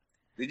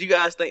 did you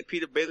guys think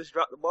Peter Baelish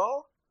dropped the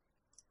ball?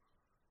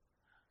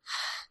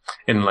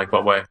 In like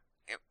what way?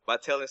 By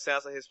telling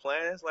Sansa his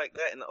plans like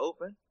that in the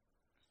open?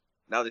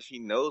 Now that she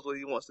knows what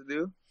he wants to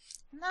do?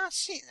 No,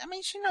 she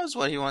knows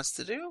what he wants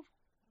to do.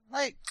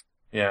 Like,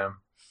 yeah,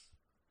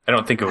 I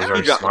don't think it was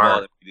very smart.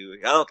 smart.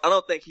 I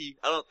don't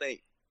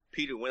think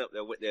Peter went up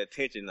there with the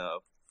intention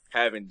of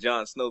having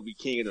Jon Snow be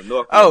king of the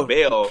North with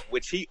Vale,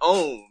 which he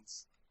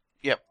owns.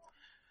 Yep.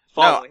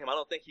 Following him, I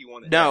don't think he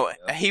wanted. No, that,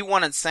 you know? he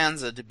wanted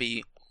Sansa to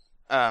be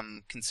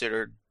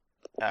considered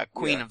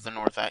queen of the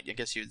North, I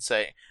guess you would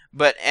say.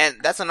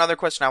 And that's another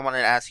question I wanted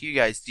to ask you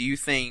guys. Do you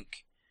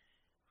think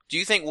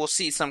we'll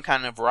see some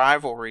kind of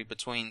rivalry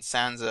between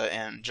Sansa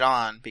and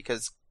Jon?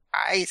 Because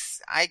I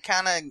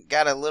kind of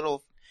got a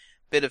little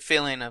bit of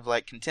feeling of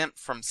like contempt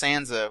from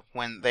Sansa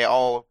when they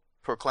all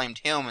proclaimed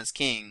him as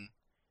king.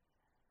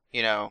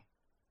 You know,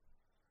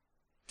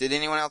 did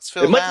anyone else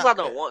feel that? As much that? as I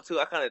don't want to,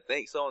 I kind of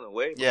think so in a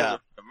way. Yeah.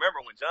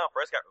 Remember when Jon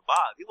first got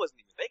revived, he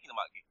wasn't even thinking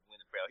about getting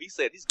Winterfell. He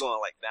said he's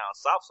going like down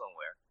south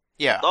somewhere.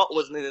 Yeah. The thought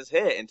wasn't in his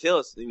head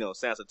until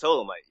Sansa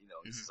told him like,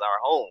 this is our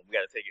home. We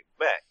got to take it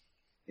back.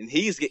 And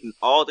he's getting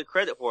all the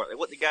credit for it. Like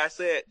what the guy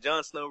said,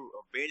 Jon Snow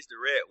avenged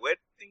the Red Wedding.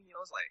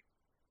 It's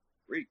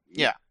like,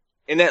 yeah.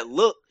 And that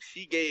look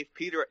she gave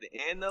Peter at the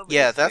end of it.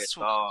 Yeah, that's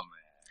oh man.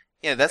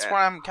 Yeah, that's what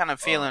I'm kind of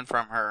feeling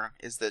from her,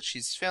 is that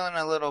she's feeling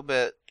a little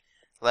bit,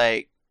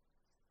 like,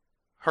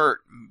 hurt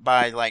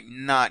by, like,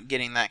 not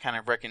getting that kind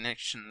of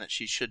recognition that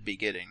she should be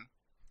getting.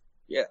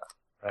 Yeah.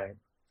 Right.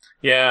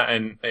 Yeah,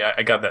 and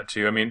I got that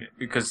too. I mean,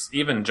 because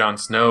even Jon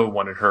Snow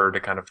wanted her to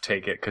kind of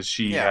take it, because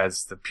she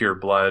has the pure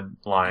blood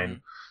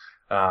line.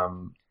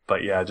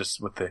 But yeah, just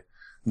with the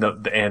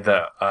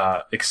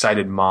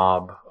excited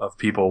mob of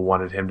people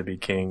wanted him to be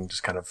king,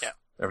 just kind of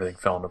everything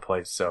fell into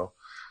place, so...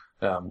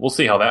 we'll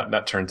see how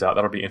that turns out.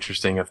 That'll be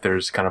interesting if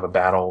there's kind of a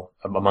battle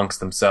amongst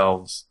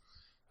themselves.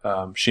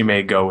 She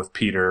may go with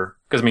Peter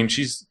because I mean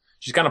she's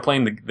kind of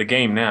playing the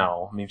game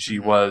now. I mean she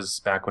was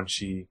back when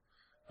she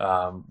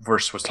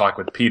first was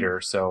talking with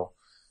Peter. So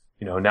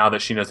now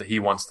that she knows that he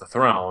wants the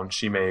throne,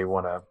 she may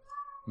want to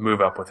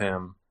move up with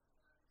him.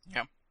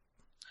 Yeah,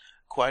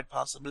 quite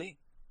possibly.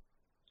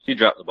 He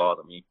dropped the ball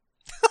to me.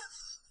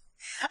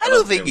 I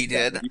don't think he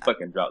did. He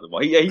fucking dropped the ball.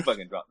 He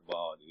fucking dropped the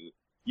ball, dude.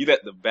 You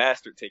let the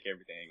bastard take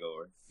everything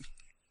over.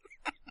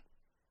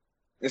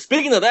 And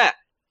speaking of that,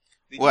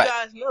 did you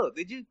guys know?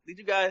 Did you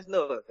guys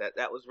know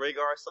that was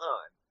Rhaegar's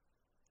son?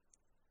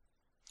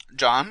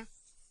 Jon?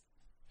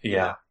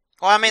 Yeah.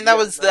 Well, I mean that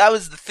was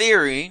the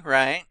theory,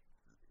 right?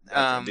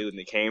 Dude, and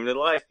it came to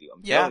life, dude.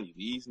 I'm telling you,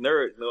 these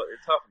nerds know what they're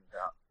talking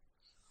about.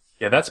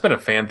 Yeah, that's been a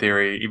fan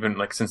theory, even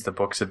like since the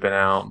books have been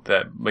out.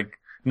 That like,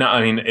 no,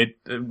 I mean it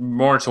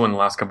more so when the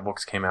last couple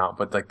books came out,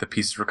 but like the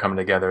pieces were coming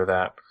together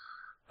that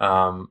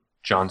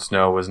Jon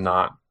Snow was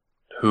not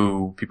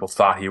who people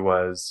thought he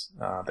was,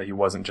 that he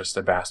wasn't just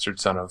a bastard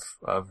son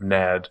of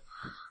Ned,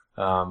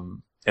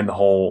 and the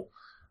whole,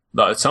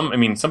 some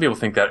people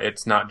think that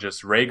it's not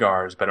just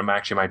Rhaegar's, but it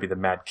actually might be the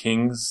Mad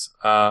King's,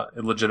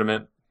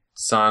 illegitimate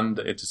son.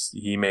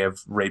 He may have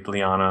raped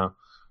Lyanna.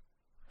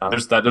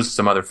 There's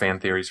some other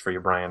fan theories for you,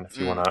 Brian, if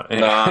you want to.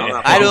 No,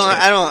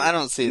 I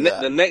don't see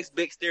that. The next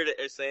big theory that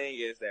they're saying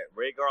is that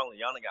Rhaegar and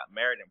Lyanna got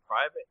married in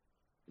private,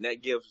 and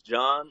that gives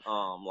Jon,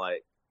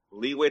 like,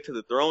 leeway to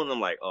the throne.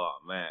 I'm like, oh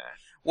man.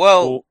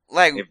 Well,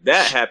 like, if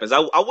that happens, I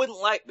wouldn't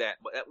like that,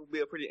 but that would be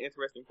a pretty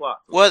interesting plot.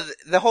 Well,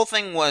 the whole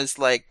thing was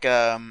like,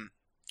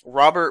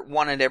 Robert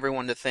wanted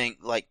everyone to think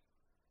like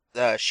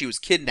she was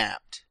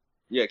kidnapped.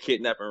 Yeah,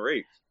 kidnapped and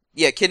raped.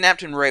 Yeah,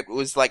 kidnapped and raped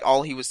was like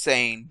all he was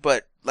saying,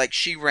 but like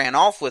she ran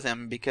off with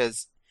him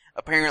because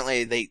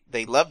apparently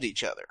they loved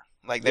each other.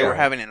 Like they were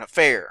having an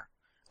affair.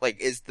 Like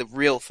is the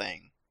real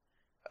thing.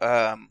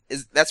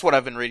 That's what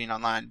I've been reading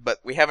online, but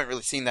we haven't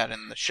really seen that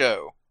in the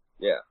show.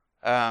 Yeah.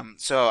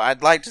 So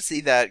I'd like to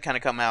see that kind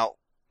of come out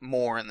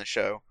more in the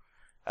show.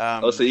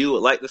 So you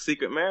would like the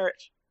secret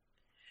marriage?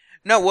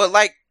 No, well,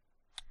 like,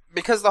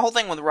 because the whole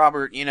thing with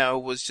Robert,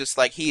 was just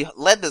like he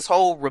led this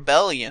whole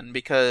rebellion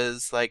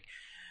because like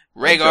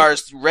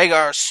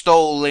Rhaegar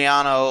stole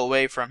Lyanna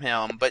away from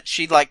him, but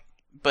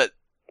but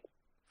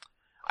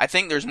I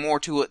think there's more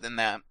to it than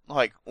that.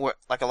 Like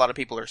a lot of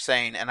people are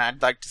saying, and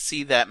I'd like to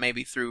see that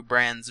maybe through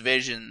Bran's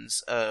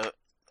visions.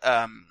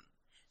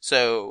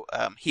 So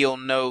he'll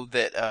know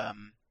that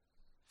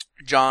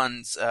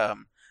Jon's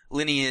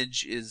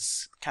lineage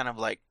is kind of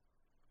like,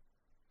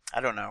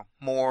 I don't know,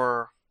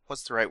 more.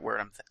 What's the right word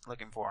I'm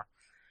looking for?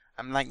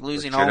 I'm like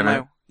losing legitimate.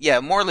 all my. Yeah,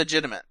 more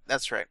legitimate.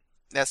 That's right.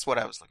 That's what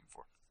I was looking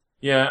for.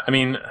 Yeah, I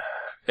mean,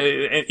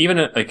 even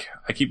like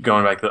I keep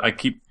going back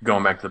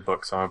to the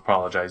book, so I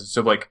apologize.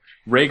 So like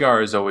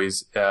Rhaegar is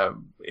always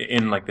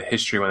in like the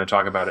history when they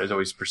talk about it is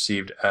always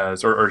perceived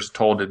as or is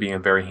told to be a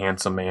very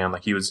handsome man.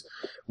 Like he was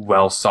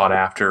well sought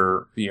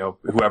after.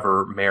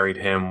 Whoever married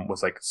him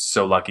was like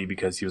so lucky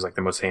because he was like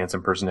the most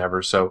handsome person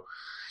ever. So,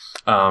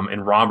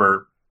 and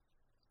Robert,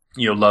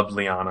 loved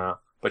Lyanna,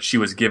 but she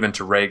was given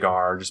to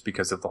Rhaegar just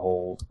because of the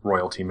whole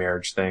royalty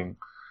marriage thing.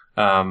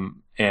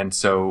 And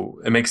so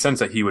it makes sense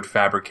that he would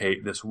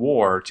fabricate this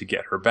war to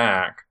get her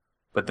back.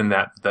 But then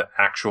the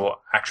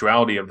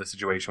actuality of the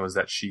situation was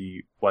that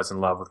she was in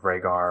love with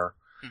Rhaegar,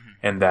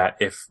 and that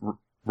if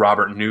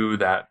Robert knew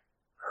that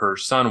her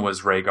son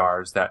was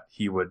Rhaegar's, that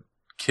he would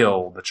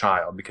kill the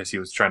child because he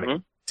was trying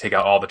to take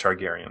out all the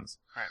Targaryens.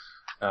 Right.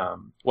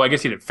 Well, I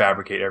guess he didn't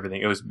fabricate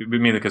everything. It was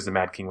mainly because the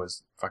Mad King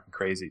was fucking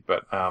crazy,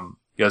 but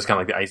it was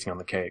kind of like the icing on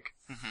the cake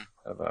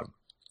of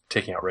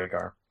taking out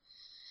Rhaegar.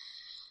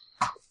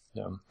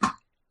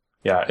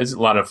 Yeah, it's a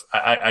lot of.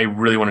 I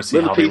really want to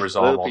see how they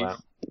resolve all that.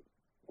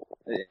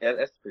 Yeah,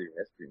 that's pretty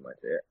much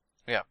it.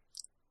 Yeah.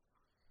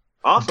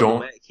 Also,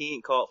 Mad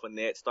King called for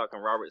Ned Stark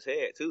and Robert's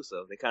head too,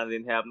 so they kind of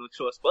didn't have no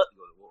choice but to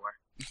go to war.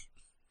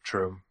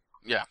 True.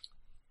 Yeah.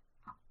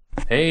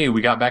 Hey,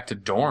 we got back to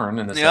Dorne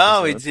in this episode.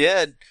 No, we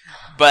did.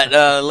 But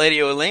Lady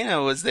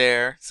Olenna was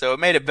there, so it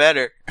made it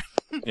better.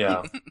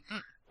 Yeah.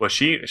 Well,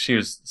 she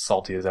was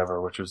salty as ever,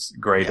 which was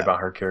great about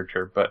her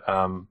character. But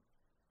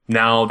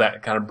now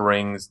that kind of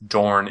brings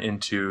Dorne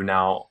into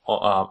now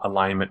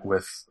alignment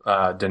with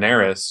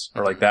Daenerys,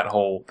 or like that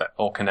whole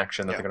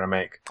connection that they're going to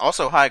make.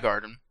 Also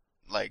Highgarden.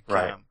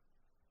 Right.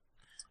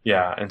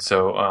 Yeah, and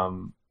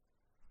so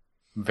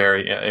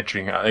very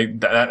interesting.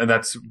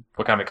 That's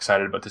what I'm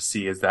excited about to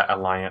see is that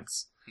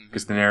alliance.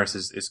 Because Daenerys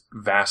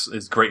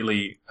is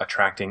greatly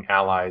attracting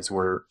allies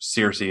where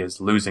Cersei is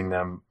losing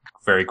them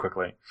very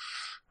quickly.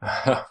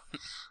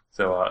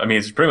 So, I mean,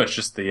 it's pretty much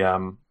just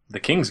the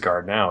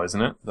Kingsguard now,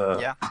 isn't it?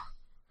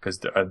 Because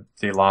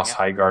they lost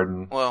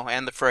Highgarden. Well,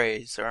 and the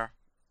Freys are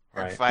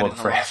fighting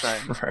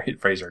alongside.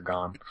 Right, Freys are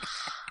gone.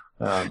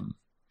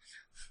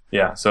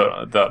 Yeah,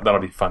 so that'll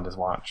be fun to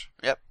watch.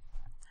 Yep.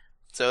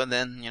 So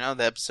then,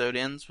 the episode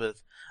ends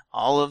with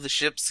all of the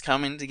ships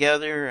coming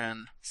together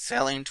and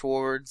sailing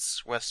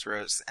towards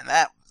Westeros, and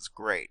that was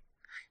great.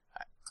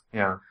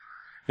 Yeah.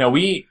 Now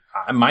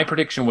my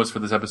prediction was for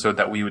this episode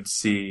that we would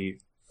see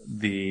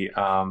the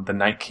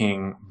Night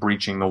King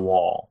breaching the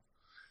wall.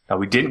 Now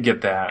we didn't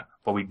get that,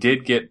 but we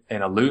did get a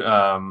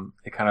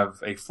kind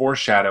of a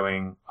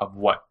foreshadowing of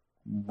what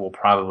will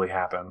probably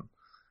happen.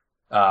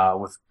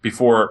 With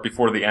before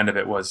the end of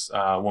it was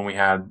when we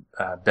had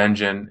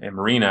Benjen and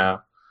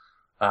Marina.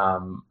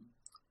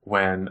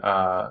 When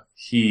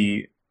Benjen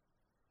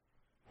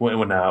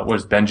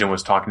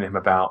was talking to him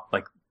about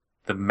like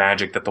the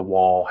magic that the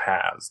wall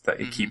has, that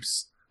it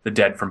keeps the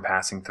dead from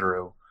passing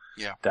through.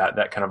 Yeah.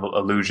 That kind of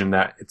illusion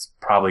that it's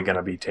probably going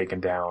to be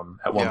taken down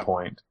at one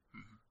point.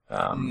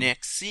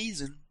 Next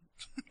season.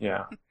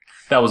 Yeah.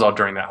 That was all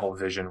during that whole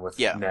vision with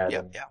Ned.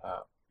 Yeah.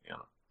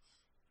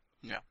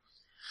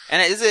 And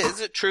is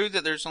it true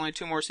that there's only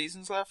 2 more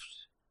seasons left?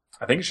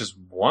 I think it's just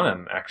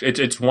one,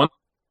 actually. It's one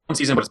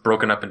season, but it's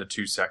broken up into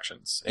 2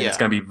 sections. And it's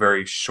going to be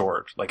very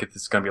short. Like,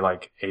 it's going to be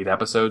like 8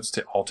 episodes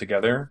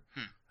altogether.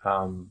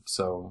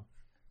 So,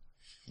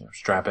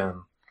 strap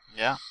in.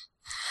 Yeah.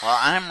 Well,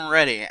 I'm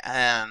ready.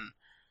 And,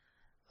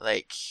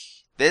 like,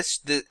 this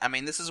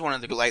is one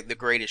of the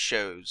greatest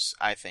shows,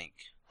 I think.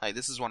 Like,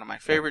 this is one of my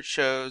favorite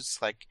shows.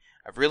 Like,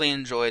 I've really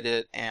enjoyed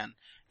it. And,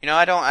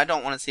 I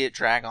don't want to see it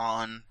drag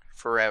on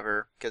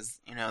forever, because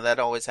that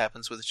always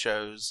happens with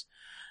shows.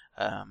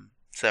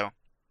 So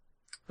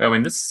I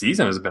mean, this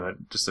season has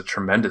been just a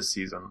tremendous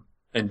season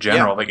in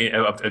general, like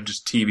of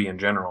just TV in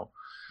general.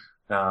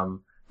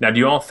 Now, do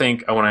you all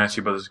think? I want to ask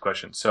you about this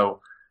question.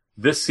 So,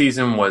 this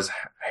season was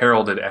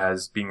heralded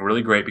as being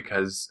really great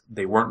because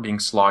they weren't being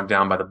slogged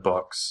down by the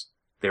books.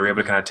 They were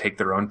able to kind of take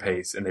their own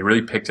pace, and they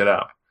really picked it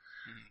up.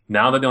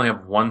 now that they only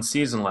have one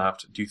season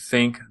left, do you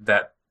think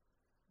that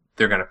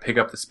they're going to pick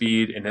up the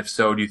speed? And if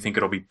so, do you think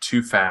it'll be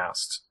too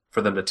fast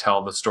for them to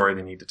tell the story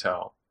they need to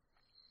tell?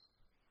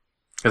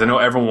 Because I know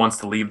everyone wants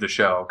to leave the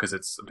show because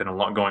it's been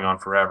going on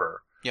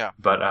forever. Yeah.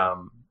 But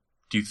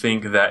do you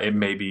think that it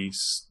may be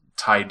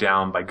tied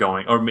down by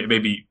going, or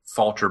maybe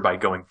falter by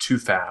going too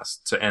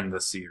fast to end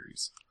the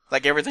series?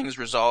 Like everything's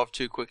resolved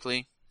too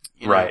quickly?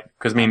 Right.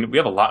 Because, I mean, we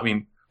have a lot. I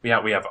mean, we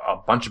have a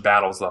bunch of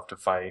battles left to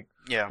fight.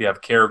 Yeah. We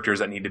have characters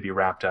that need to be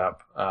wrapped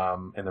up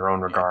in their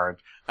own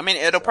regard. I mean,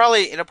 it'll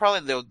probably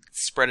they'll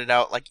spread it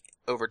out like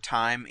over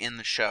time in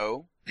the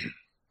show.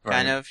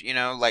 Kind of,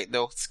 like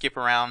they'll skip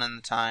around in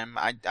the time.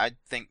 I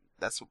think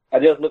that's. I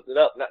just looked it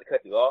up, not to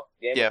cut you off.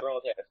 Game Yeah. of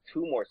Thrones has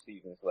 2 more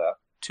seasons left.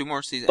 2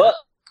 more seasons. But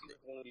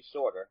it's going to be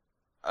shorter.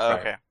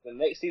 Okay. The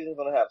next season's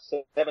going to have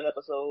 7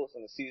 episodes,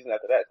 and the season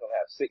after that is going to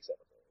have 6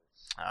 episodes.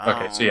 Oh.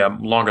 Okay, so yeah,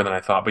 longer than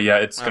I thought. But yeah,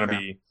 it's going to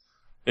Okay.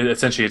 be,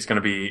 essentially it's going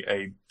to be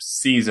a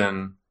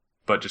season,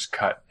 but just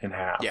cut in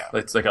half. Yeah.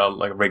 It's like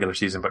a regular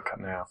season, but cut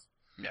in half.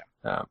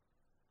 Yeah.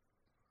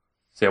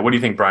 So yeah, what do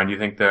you think, Brian? Do you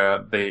think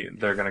they're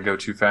going to go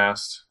too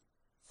fast?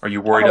 Are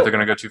you worried that they're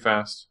going to go too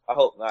fast? I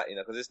hope not,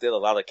 because there's still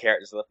a lot of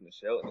characters left in the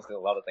show, and there's still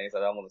a lot of things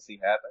that I want to see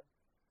happen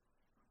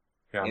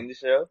in the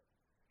show.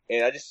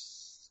 And I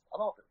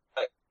don't,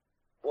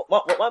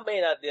 like, my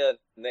main idea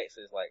next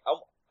is, like,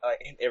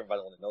 and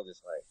everybody want to know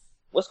this, like,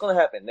 what's going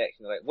to happen next?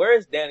 Like, where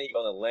is Dany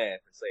going to land,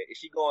 per se? Is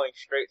she going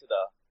straight to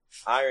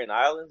the Iron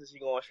Islands? Is she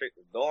going straight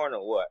to Dorne,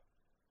 or what?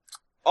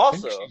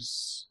 Also,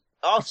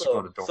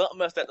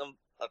 something else that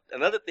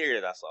another theory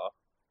that I saw,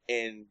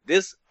 and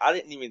this, I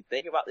didn't even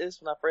think about this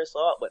when I first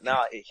saw it, but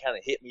now it kind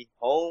of hit me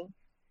home.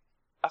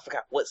 I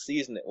forgot what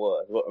season it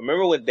was. But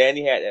remember when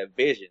Dany had that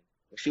vision?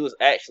 She was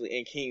actually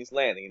in King's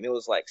Landing, and it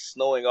was like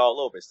snowing all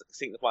over,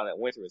 signifying that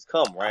winter has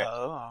come, right?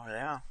 Oh,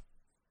 yeah.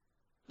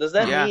 Does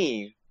that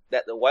mean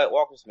that the White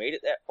Walkers made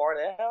it that far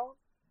down?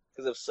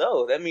 Because if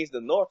so, that means the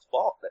North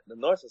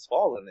has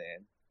fallen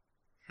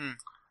then.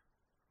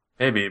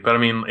 Maybe, but I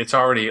mean, it's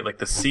already, like,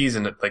 the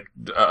season, like,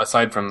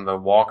 aside from the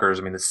walkers,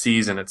 I mean, the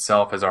season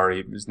itself is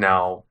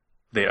now,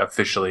 they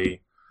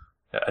officially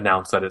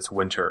announced that it's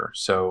winter.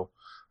 So,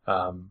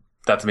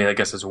 that to me, I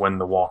guess, is when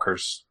the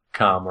walkers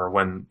come, or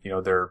when,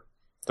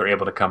 they're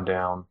able to come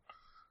down.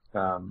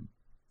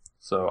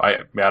 So I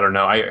don't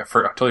know. I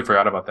totally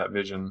forgot about that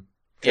vision.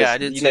 Yeah, I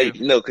did too.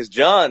 Because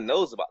Jon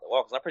knows about the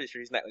walkers. I'm pretty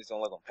sure he's not just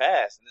gonna let them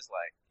pass. And it's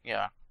like,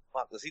 yeah.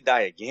 Fuck, does he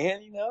die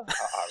again?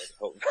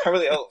 I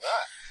really hope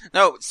not.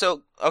 No,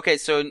 so okay,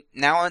 so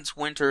now it's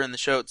winter in the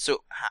show.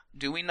 So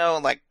do we know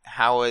like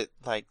how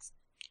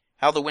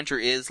the winter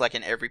is like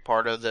in every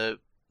part of the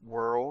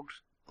world?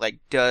 Like,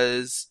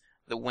 does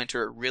the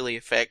winter really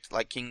affect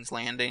like King's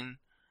Landing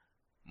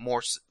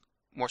more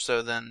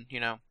so than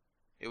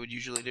it would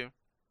usually do?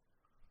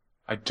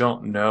 I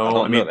don't know. I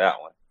don't know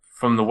that one.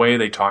 From the way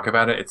they talk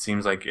about it, it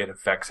seems like it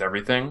affects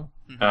everything.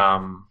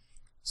 Mm-hmm.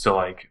 So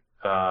like,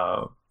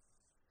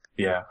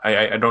 yeah,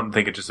 I don't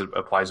think it just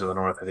applies to the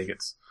north. I think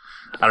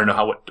I don't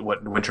know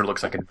what winter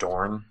looks like in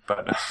Dorne,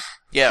 but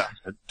yeah,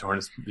 Dorne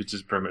it's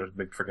just pretty much a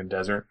big freaking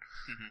desert.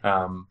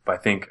 Mm-hmm. But I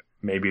think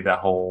maybe that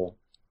whole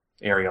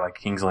area, like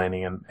King's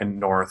Landing and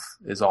north,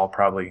 is all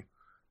probably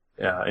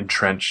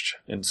entrenched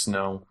in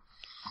snow.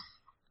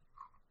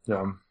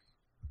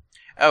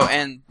 Oh,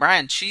 and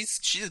Brian, she's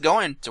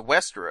going to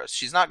Westeros.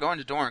 She's not going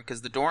to Dorne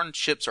because the Dorne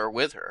ships are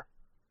with her.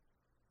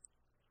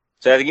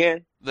 Say that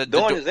again. The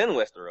Dorne is in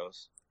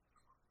Westeros.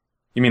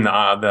 You mean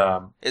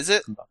the? Is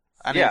it?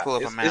 I didn't pull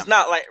up a map. It's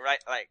not like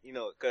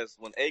because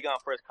when Aegon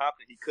first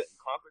conquered, he couldn't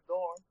conquer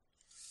Dorne,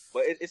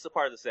 but it's a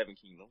part of the Seven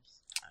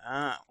Kingdoms.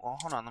 Well,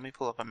 hold on. Let me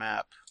pull up a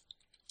map.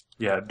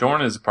 Yeah,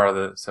 Dorne is part of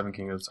the Seven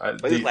Kingdoms.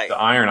 The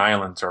Iron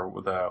Islands are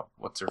the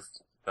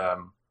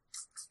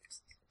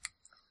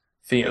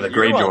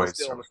Greyjoys.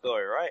 Still in the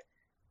story, right?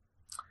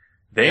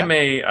 They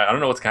may. I don't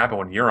know what's gonna happen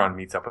when Euron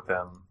meets up with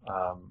them,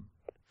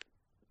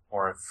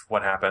 or if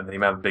what happened. They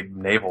might have a big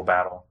naval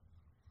battle.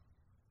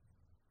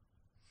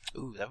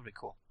 Ooh, that would be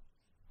cool.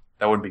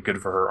 That would be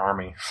good for her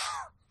army,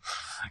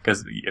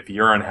 because if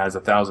Euron has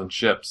 1,000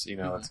 ships,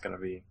 it's gonna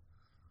be a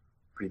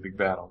pretty big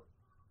battle.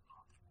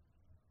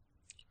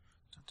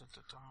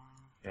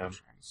 Yeah.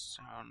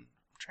 I'm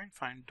trying to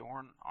find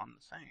Dorne on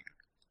the thing.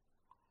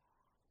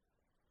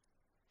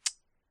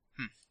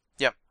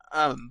 Yep.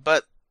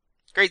 But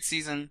great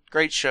season,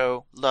 great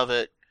show, love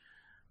it.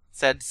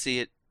 Sad to see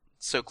it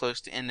so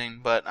close to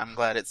ending, but I'm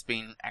glad it's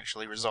being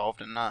actually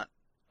resolved and not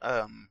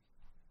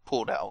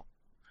pulled out.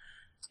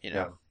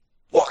 Yeah.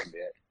 Walking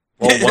Dead.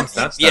 Well, once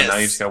that's done, Yes. now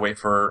you just gotta wait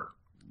for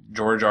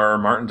George R. R.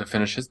 Martin to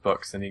finish his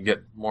books, and you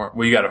get more.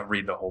 Well, you gotta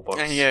read the whole books.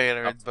 Yeah, you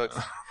gotta read the books.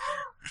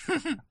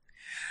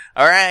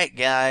 All right,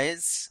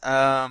 guys.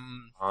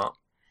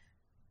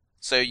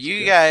 So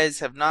you guys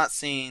have not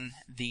seen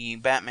the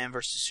Batman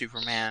vs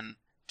Superman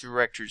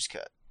director's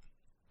cut,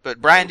 but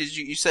Brian,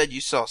 you said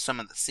you saw some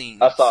of the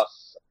scenes? I saw a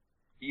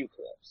few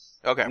clips.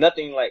 Okay.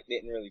 Nothing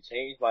didn't really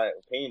change my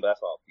opinion, but I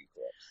saw a few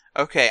clips.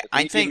 Okay,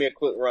 Give me a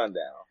quick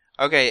rundown.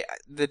 Okay,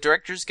 the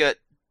director's cut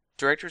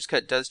director's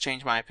cut does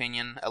change my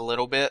opinion a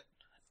little bit.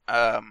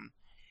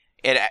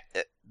 It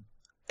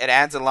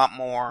adds a lot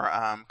more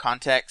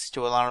context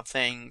to a lot of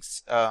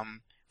things.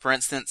 For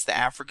instance, the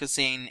Africa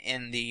scene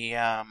in the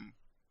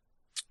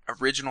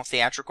original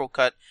theatrical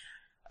cut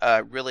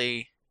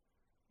really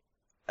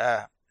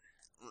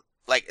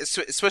like it's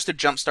supposed to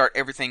jumpstart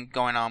everything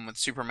going on with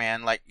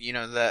Superman. Like, you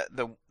know,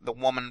 the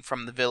woman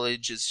from the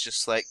village is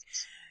just like,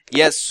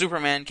 yes,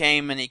 Superman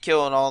came and he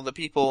killed all the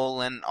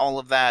people and all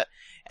of that,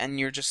 and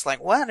you're just like,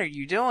 what are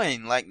you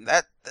doing? Like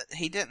that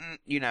he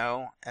didn't, you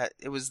know.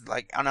 It was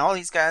like, and all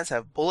these guys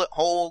have bullet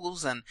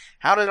holes, and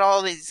how did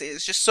all these?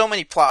 It's just so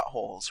many plot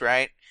holes,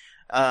 right?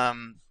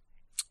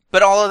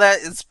 But all of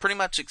that is pretty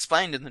much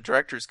explained in the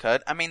director's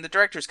cut. I mean, the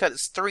director's cut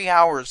is 3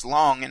 hours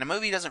long, and a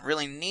movie doesn't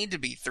really need to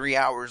be 3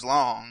 hours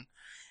long.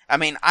 I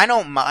mean, I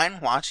don't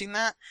mind watching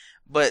that,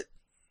 but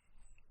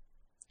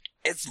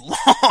it's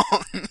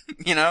long,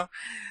 you know?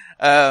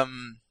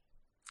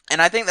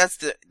 And I think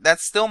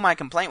that's still my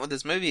complaint with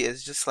this movie,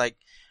 is just like,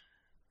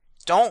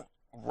 don't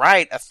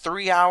write a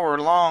 3 hour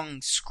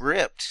long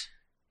script,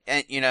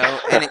 and, you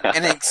know,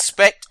 and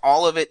expect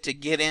all of it to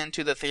get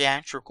into the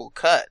theatrical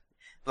cut.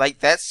 Like,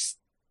 that's,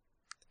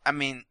 I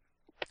mean,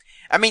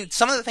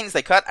 some of the things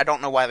they cut, I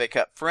don't know why they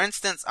cut. For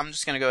instance, I'm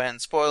just gonna go ahead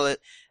and spoil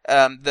it.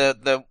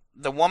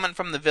 The woman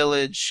from the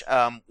village,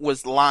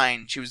 was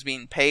lying. She was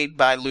being paid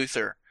by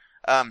Luthor,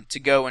 to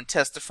go and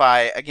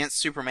testify against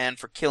Superman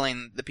for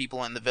killing the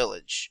people in the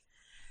village.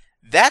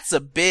 That's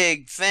a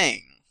big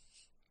thing,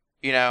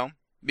 you know,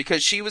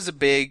 because she was a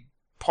big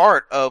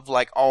part of,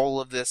 like, all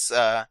of this,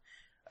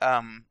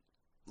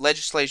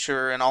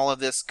 legislature and all of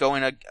this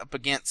going up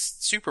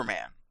against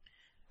Superman.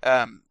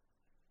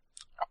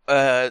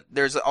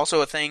 There's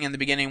also a thing in the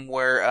beginning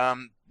where,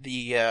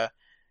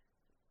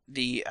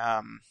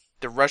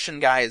 the Russian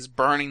guy is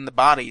burning the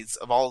bodies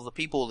of all of the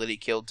people that he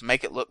killed to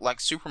make it look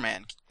like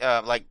Superman,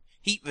 like,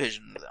 heat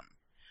visioned them.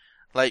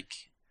 Like,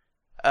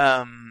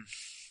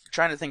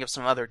 trying to think of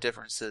some other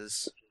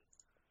differences.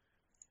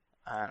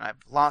 And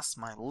I've lost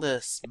my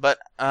list, but,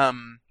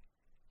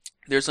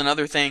 there's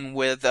another thing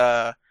with,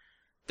 there's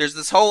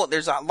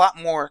a lot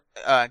more,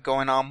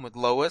 going on with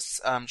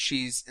Lois.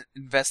 She's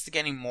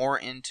investigating more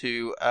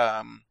into,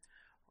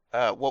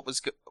 what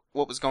was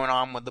going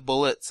on with the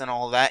bullets and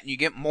all that, and you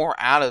get more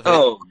out of it.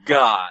 Oh,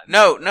 God.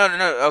 No.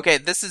 Okay,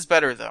 this is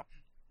better, though.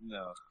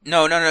 No.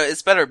 No,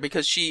 it's better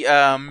because she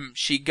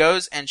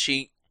goes and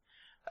she,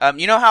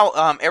 you know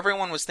how,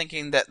 everyone was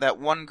thinking that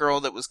one girl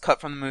that was cut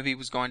from the movie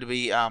was going to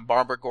be,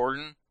 Barbara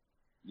Gordon?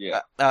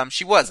 Yeah.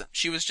 She wasn't.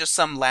 She was just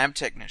some lab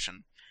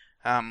technician.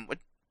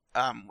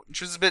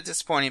 Which was a bit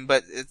disappointing,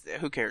 but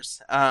who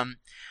cares?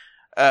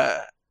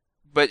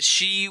 But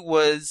she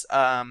was,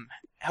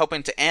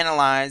 helping to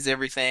analyze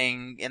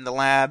everything in the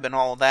lab and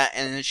all that,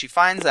 and then she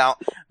finds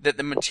out that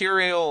the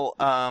material,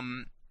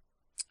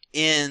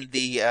 in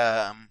the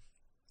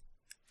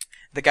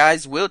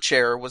guy's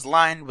wheelchair was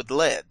lined with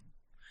lead.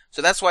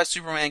 So that's why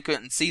Superman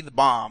couldn't see the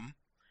bomb.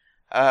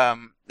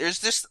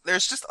 There's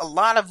just a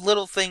lot of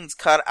little things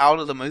cut out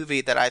of the movie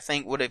that I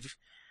think would have,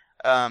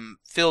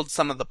 filled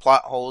some of the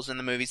plot holes in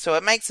the movie. So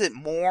it makes it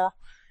more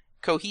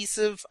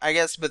cohesive, I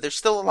guess, but there's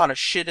still a lot of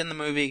shit in the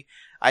movie.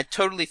 I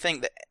totally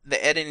think that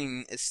the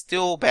editing is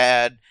still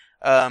bad,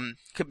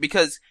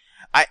 because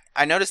I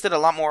noticed it a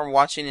lot more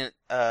watching it,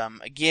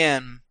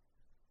 again.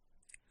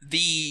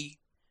 The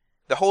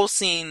whole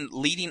scene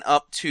leading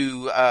up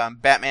to,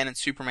 Batman and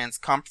Superman's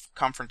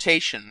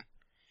confrontation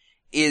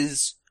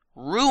is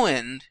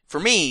ruined, for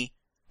me,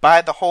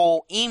 by the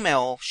whole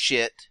email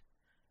shit,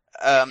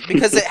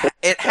 because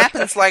it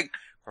happens, like,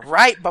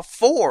 right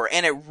before,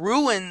 and it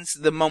ruins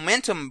the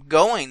momentum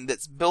going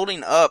that's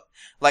building up.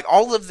 Like,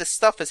 all of this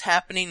stuff is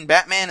happening.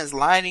 Batman is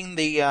lighting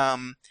the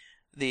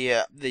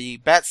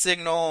bat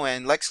signal,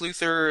 and Lex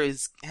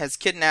Luthor has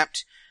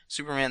kidnapped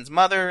Superman's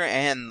mother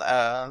and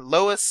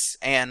Lois,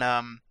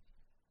 and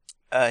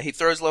he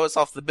throws Lois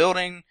off the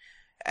building,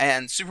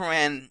 and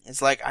Superman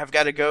is like, I've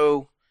got to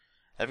go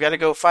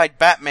fight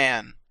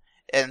Batman.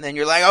 And then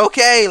you're like,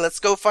 okay, let's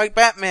go fight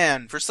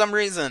Batman for some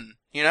reason,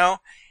 you know?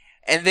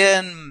 And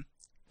then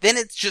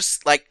it's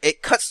just like,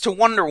 it cuts to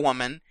Wonder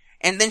Woman,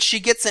 and then she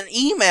gets an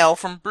email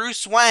from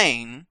Bruce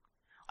Wayne.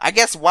 I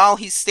guess while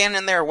he's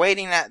standing there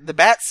waiting at the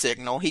bat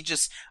signal, he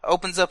just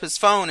opens up his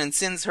phone and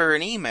sends her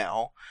an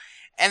email.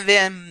 And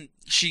then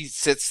she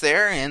sits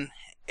there and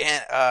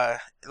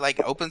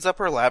like, opens up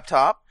her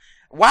laptop.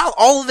 While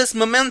all of this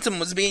momentum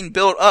was being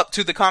built up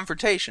to the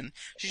confrontation,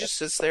 she just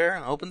sits there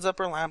and opens up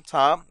her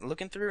laptop,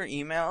 looking through her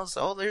emails.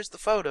 Oh, there's the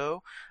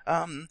photo.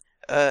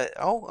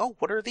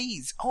 What are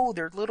these? Oh,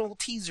 they're little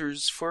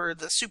teasers for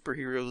the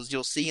superheroes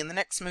you'll see in the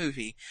next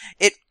movie.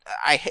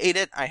 I hate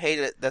it.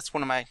 That's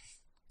one of my,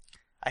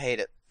 I hate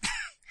it.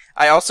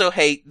 I also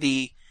hate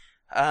the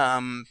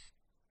Mad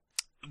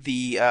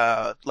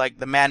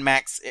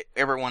Max,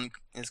 everyone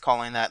is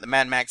calling that the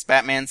Mad Max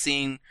Batman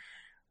scene,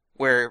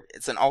 where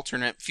it's an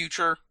alternate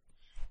future.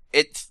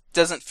 It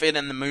doesn't fit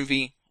in the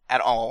movie at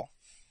all.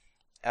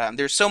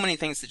 There's so many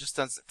things that just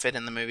doesn't fit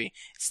in the movie.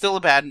 It's still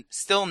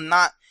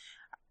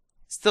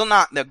Still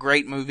not the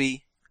great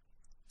movie.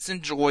 It's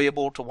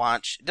enjoyable to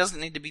watch. It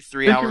doesn't need to be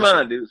 3 Speak hours. your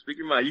mind, dude. Speak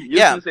your mind. You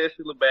Yeah. can say it's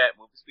still a bad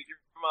movie. Speak your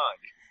mind.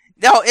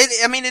 No,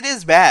 it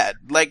is bad.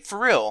 Like, for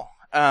real.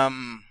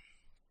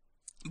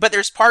 But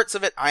there's parts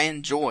of it I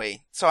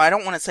enjoy. So I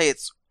don't want to say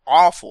it's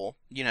awful,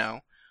 you know.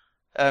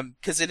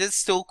 Because it is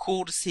still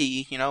cool to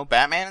see, you know,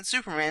 Batman and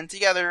Superman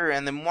together,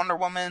 and then Wonder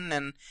Woman,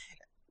 and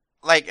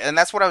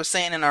that's what I was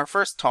saying in our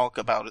first talk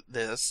about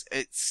this.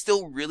 It's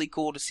still really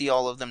cool to see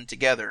all of them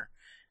together,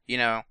 you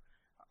know.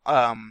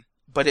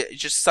 But it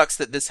just sucks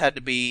that this had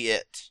to be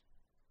it.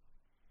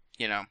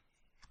 You know.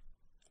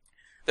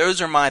 Those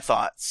are my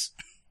thoughts.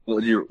 What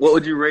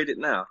would you rate it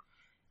now?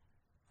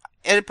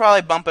 It'd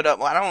probably bump it up.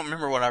 Well, I don't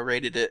remember what I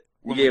rated it.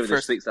 You gave it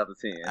a 6 out of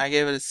 10. I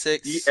gave it a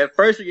 6. At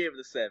first you gave it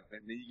a 7,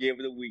 then you gave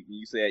it a week, and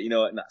you said, you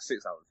know what, not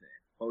 6 out of 10.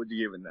 What would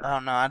you give it now? Oh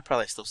no, I'd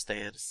probably still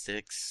stay at a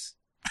 6.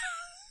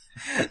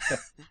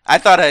 I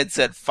thought I had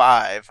said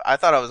 5. I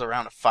thought I was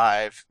around a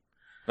 5.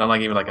 Not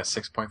like even like a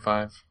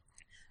 6.5?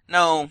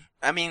 No,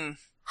 I mean,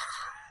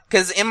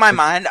 because in my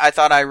mind, I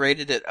thought I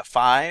rated it a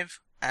 5,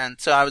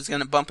 and so I was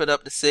going to bump it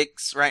up to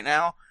 6 right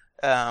now.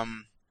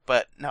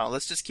 But no,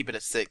 let's just keep it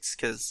at 6,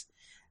 because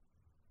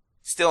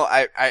still,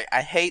 I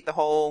hate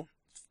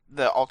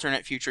the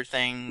alternate future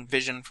thing,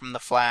 Vision from the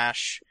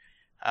Flash.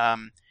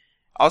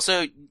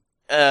 Also,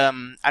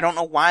 I don't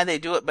know why they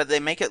do it, but they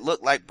make it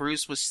look like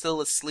Bruce was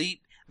still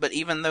asleep. But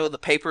even though the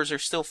papers are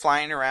still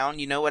flying around,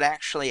 you know what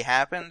actually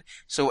happened.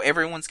 So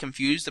everyone's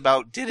confused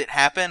about, did it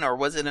happen or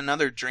was it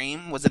another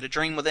dream? Was it a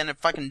dream within a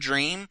fucking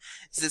dream?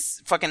 Is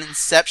this fucking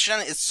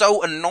Inception? It's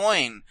so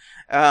annoying.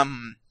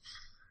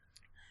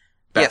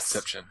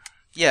 Batception.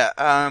 Yes.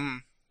 Yeah.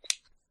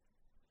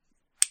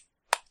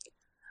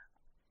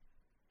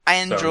 I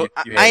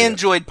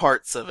enjoyed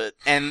parts of it,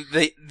 and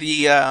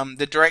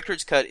the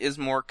director's cut is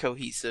more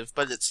cohesive,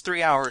 but it's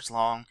 3 hours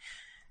long.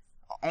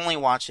 Only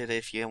watch it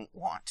if you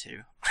want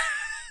to.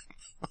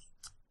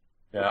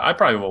 Yeah, I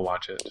probably will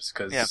watch it just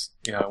because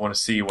you know, I want to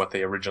see what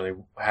they originally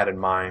had in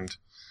mind.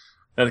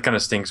 That kind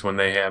of stinks when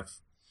they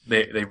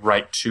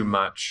write too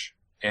much,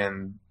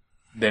 and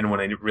then when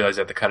they realize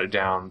they have to cut it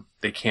down,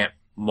 they can't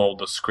mold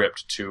the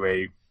script to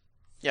a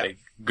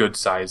good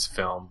size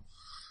film.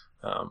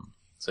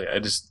 So yeah,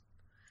 it just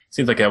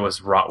seems like it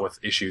was wrought with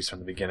issues from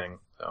the beginning.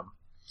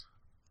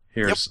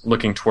 Here's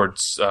looking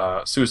towards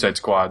Suicide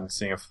Squad and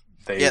seeing if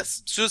they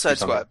Suicide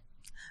Squad,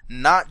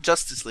 not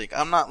Justice League.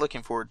 I'm not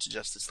looking forward to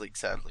Justice League,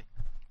 sadly.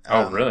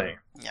 Oh, really?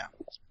 Yeah.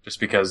 Just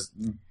because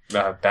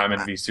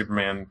Batman v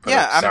Superman put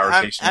a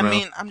sour taste in your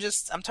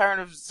mouth? I'm tired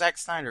of Zack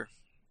Snyder,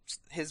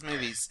 his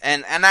movies,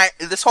 and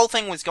this whole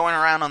thing was going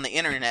around on the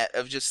internet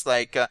of just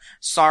like,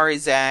 sorry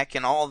Zack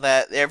and all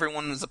that.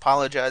 Everyone was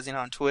apologizing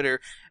on Twitter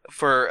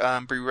for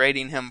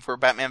berating him for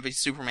Batman v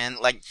Superman.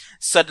 Like,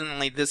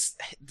 suddenly this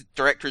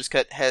director's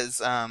cut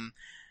has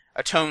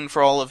atoned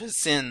for all of his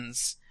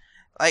sins.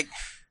 Like,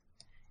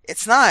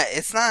 it's not,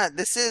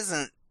 this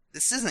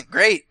isn't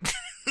great.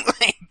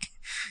 Like,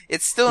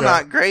 it's still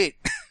not great.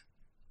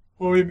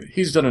 Well,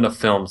 he's done enough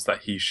films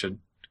that he should,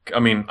 I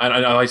mean, I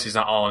realize he's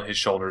not all on his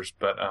shoulders,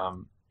 but,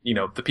 you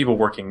know, the people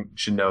working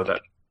should know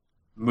that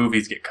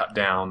movies get cut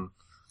down.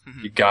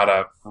 Mm-hmm. You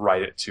gotta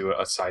write it to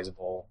a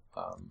sizable,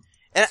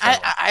 and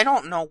I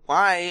don't know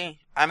why.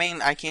 I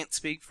mean, I can't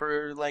speak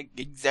for, like,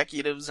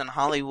 executives in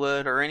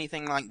Hollywood or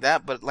anything like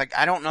that, but, like,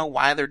 I don't know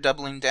why they're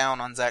doubling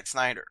down on Zack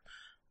Snyder.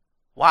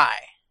 Why?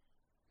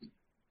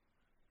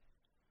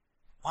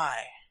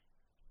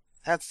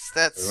 That's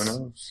who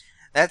knows?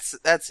 That's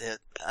it.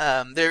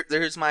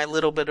 There's my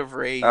little bit of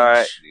rage.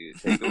 Alright,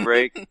 dude, take a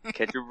break,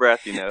 catch your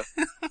breath, you know.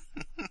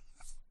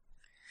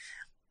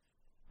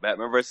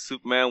 Batman vs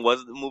Superman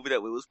wasn't the movie that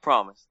it was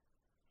promised.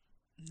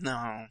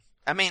 No.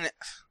 I mean,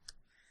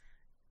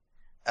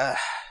 but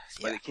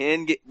it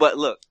can get, but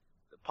look,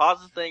 the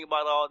positive thing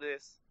about all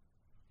this,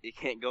 it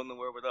can't go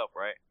nowhere but up,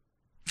 right?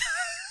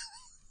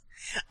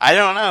 I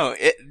don't know.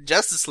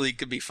 Justice League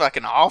could be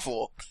fucking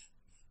awful.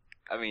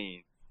 I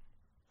mean,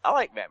 I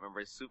like Batman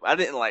vs Superman. I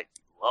didn't love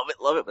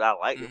it, but I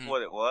liked it for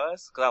what it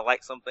was, because I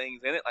liked some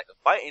things in it, like the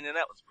fighting in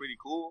that was pretty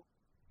cool.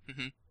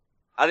 Mm-hmm.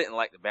 I didn't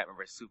like the Batman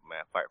vs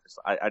Superman fight.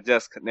 I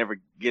just could never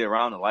get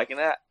around to liking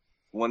that.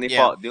 When they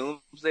fought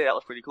Doomsday, that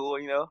was pretty cool,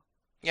 you know?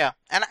 Yeah.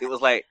 And it was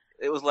like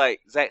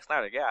Zack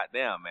Snyder, god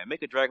damn, man,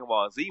 make a Dragon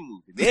Ball Z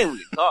movie, then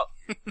we can talk.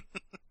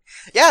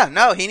 Yeah,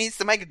 no, he needs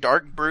to make a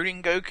dark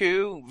brooding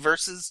Goku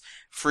versus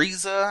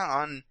Frieza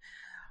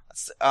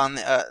on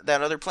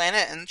that other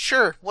planet, and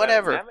sure,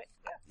 whatever.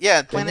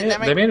 Yeah, Planet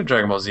Namek. They made a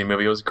Dragon Ball Z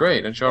movie. It was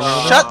great. Didn't you remember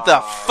that? Shut the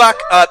fuck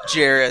up,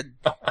 Jared.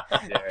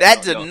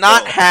 That did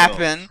not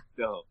happen.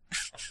 No.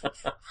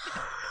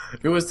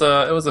 It was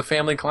a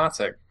family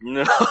classic.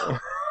 No.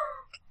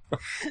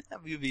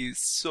 That movie is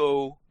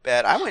so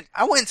bad. I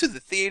went to the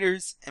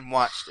theaters and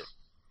watched it,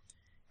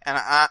 and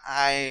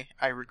I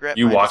regret.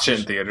 You my watched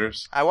decision. it in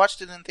theaters? I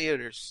watched it in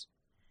theaters.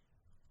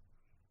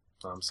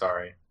 I'm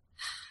sorry.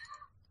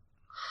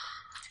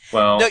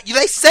 Well, no,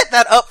 they set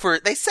that up for.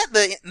 They set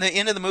the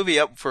end of the movie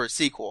up for a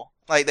sequel.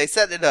 Like, they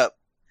set it up.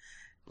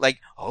 Like,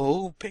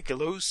 oh,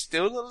 Piccolo's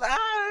still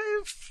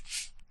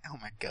alive. Oh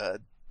my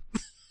god.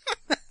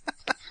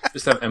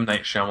 Just have M.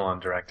 Night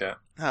Shyamalan direct it.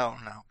 Oh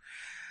no.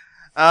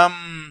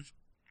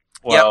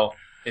 Well,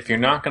 if you're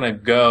not going to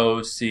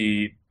go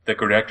see the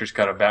director's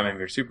cut of Batman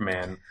vs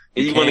Superman,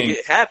 you want to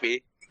get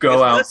happy,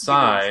 go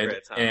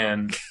outside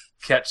and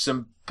catch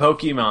some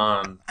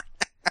Pokemon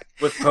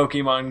with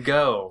Pokemon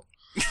Go.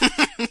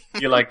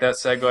 You like that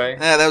segue?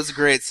 Yeah, that was a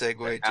great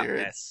segue,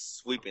 Jared.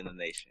 That's sweeping the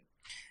nation.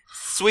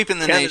 Sweeping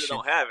the Canada nation.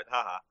 don't have it,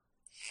 haha.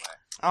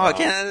 Oh,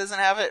 Canada doesn't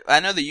have it? I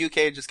know the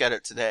UK just got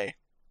it today.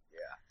 Yeah.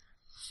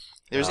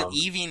 There's an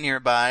Eevee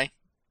nearby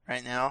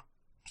right now.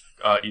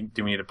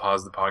 Do we need to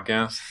pause the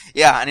podcast?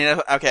 Yeah, I need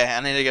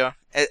to go.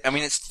 I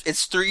mean,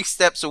 it's 3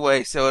 steps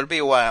away, so it'll be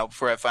a while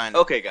before I find it.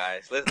 Okay,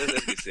 guys, let's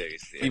be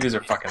serious here. Eevees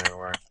are fucking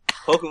everywhere.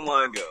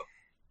 Pokemon Go.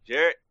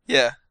 Jared?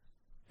 Yeah.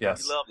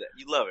 Yes. You love that.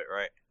 You love it,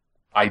 right?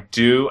 I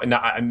do. And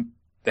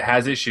it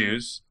has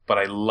issues, but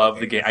I love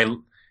the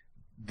game.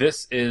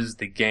 This is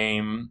the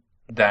game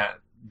that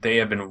they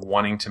have been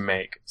wanting to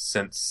make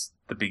since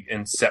the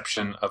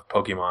inception of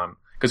Pokemon.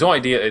 Because the whole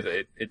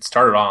idea, it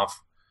started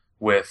off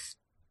with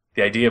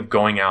the idea of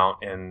going out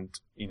and,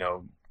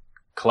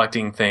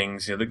 collecting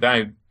things. The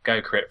guy who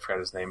forgot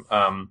his name.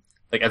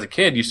 Like as a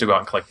kid, used to go out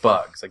and collect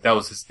bugs. Like that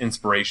was his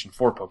inspiration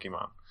for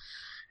Pokemon.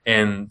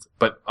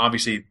 But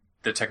obviously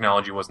the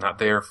technology was not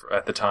there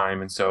at the time,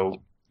 and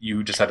so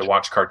you just had to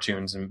watch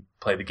cartoons and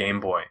play the Game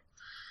Boy,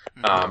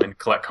 and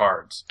collect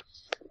cards.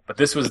 But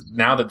this was,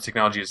 now that the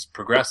technology has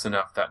progressed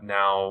enough that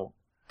now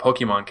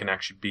Pokemon can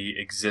actually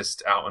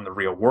exist out in the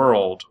real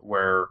world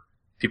where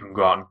people can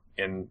go out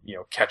and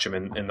catch them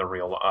in the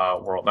real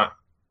world. Not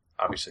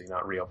obviously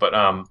not real, but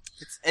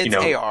it's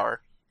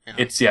AR.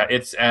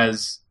 It's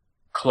as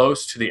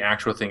close to the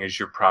actual thing as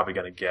you're probably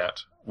going to get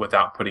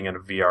without putting in a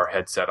VR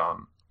headset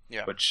on.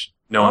 Yeah. Which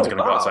no one's going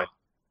to go outside.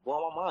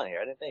 Blow my mind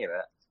here. I didn't think of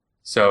that.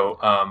 So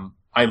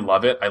I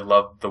love it. I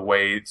love the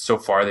way so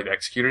far they've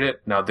executed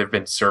it. Now there've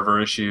been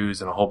server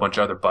issues and a whole bunch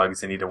of other bugs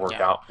they need to work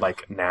out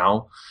like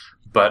now.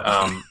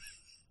 But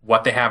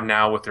what they have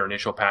now with their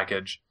initial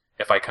package,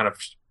 if I kind of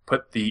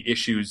put the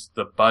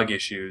bug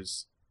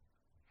issues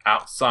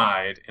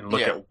outside and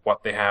look at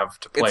what they have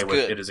to play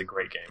with, it is a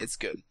great game. It's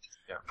good.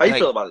 Yeah. How you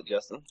feel about it,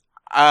 Justin?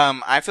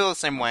 I feel the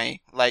same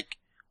way. Like,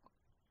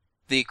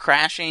 the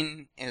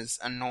crashing is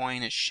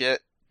annoying as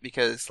shit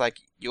because, like,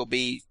 you'll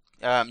be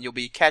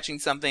catching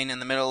something in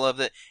the middle of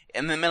it.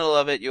 In the middle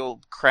of it,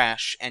 you'll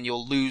crash and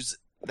you'll lose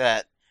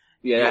that.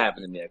 Yeah, that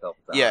happened to me a couple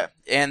times. Yeah,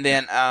 and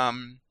then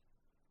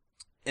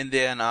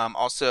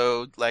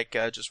also like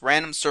just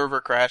random server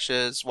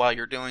crashes while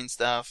you're doing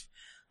stuff,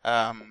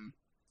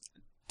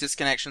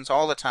 disconnections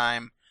all the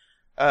time.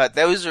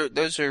 Those are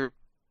the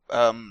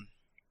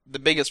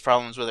biggest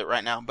problems with it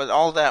right now. But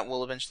all that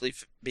will eventually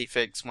be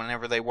fixed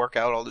whenever they work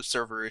out all the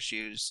server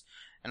issues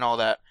and all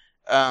that.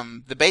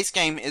 The base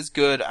game is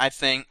good. I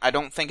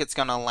don't think it's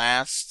gonna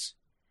last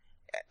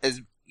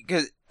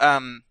because I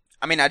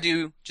mean I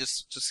do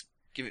just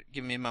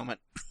give me a moment.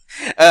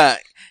 I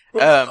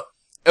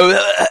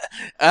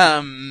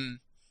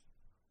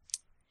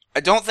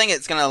don't think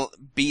it's gonna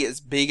be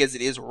as big as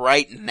it is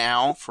right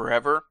now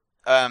forever,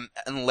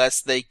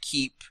 unless they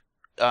keep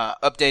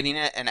updating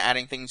it and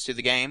adding things to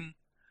the game.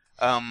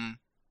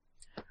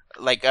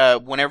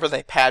 Whenever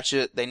they patch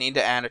it, they need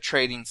to add a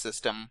trading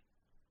system.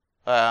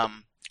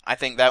 I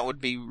think that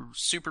would be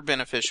super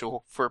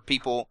beneficial for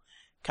people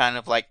kind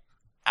of like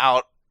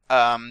out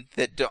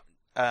that don't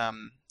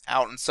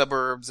out in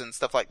suburbs and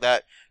stuff like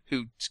that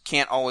who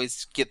can't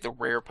always get the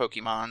rare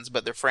Pokemons,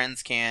 but their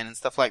friends can and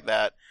stuff like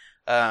that.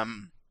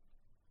 And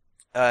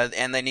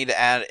they need to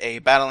add a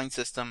battling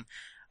system.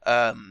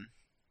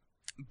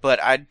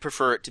 But I'd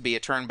prefer it to be a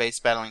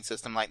turn-based battling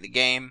system like the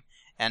game,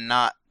 and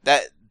not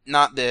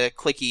the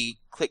clicky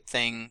click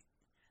thing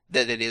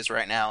that it is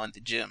right now in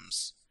the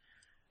gyms.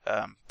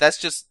 That's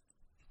just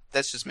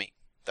me,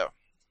 though.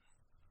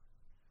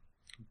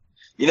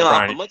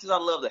 As much as I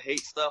love to hate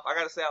stuff, I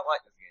gotta say I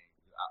like this game.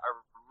 I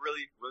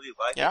really, really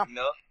like it.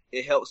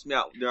 It helps me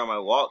out during my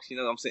walks.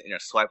 I'm sitting there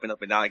swiping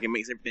up and down. Like, it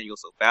makes everything go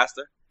so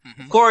faster.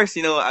 Mm-hmm. Of course,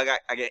 I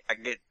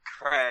get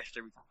crashed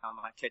every time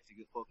I catch a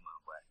good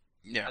Pokemon, but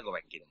I go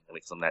back and get them. That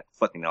makes them that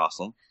fucking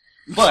awesome.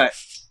 But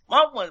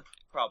my one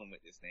problem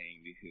with this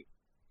thing,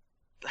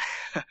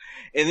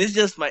 and this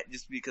just might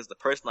just because the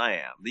person I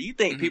am. Do you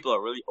think people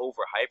are really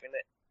overhyping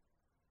it?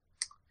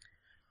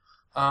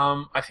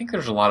 I think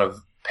there's a lot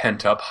of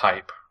pent up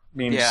hype.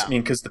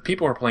 Because the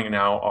people who are playing it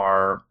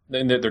now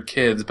they're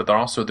kids, but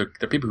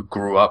they're people who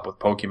grew up with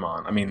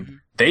Pokemon. I mean,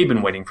 they've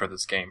been waiting for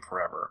this game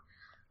forever.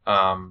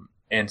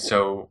 And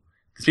so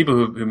there's people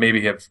who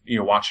maybe have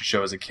watched the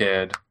show as a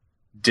kid,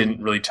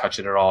 didn't really touch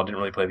it at all, didn't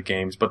really play the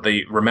games, but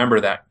they remember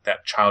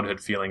that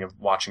childhood feeling of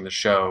watching the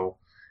show.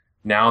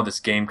 Now this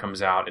game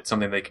comes out, it's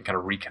something they can kind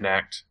of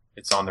reconnect.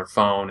 It's on their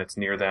phone, it's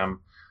near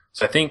them.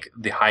 So I think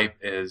the hype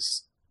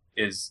is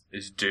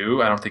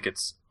due. I don't think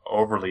it's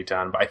overly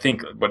done, but I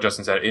think what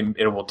Justin said,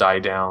 it will die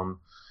down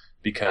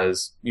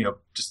because,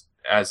 just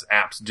as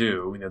apps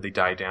do, they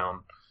die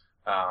down.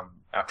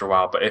 after a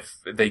while. But if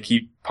they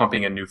keep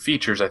pumping in new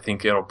features, I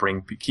think it'll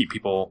keep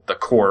people the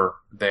core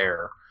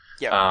there.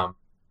 Yeah.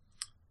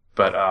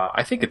 But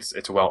I think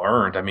it's well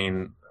earned. I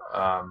mean,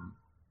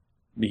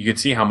 you can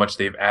see how much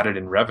they've added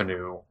in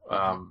revenue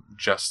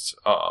just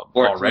 14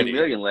 already.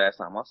 million last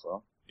time I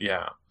saw.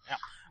 Yeah. Yeah.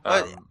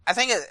 But I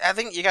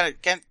think you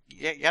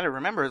gotta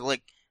remember,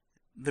 like,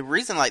 the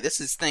reason like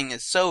this thing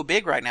is so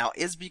big right now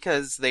is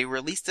because they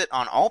released it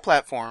on all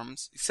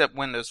platforms except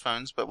Windows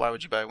phones. But why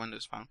would you buy a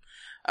Windows phone?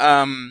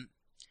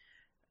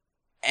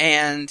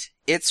 And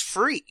it's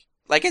free.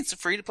 Like, it's a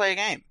free to play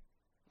game.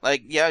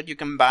 Like, yeah, you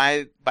can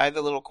buy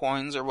the little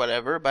coins or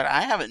whatever, but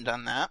I haven't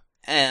done that.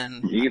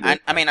 And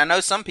I mean, I know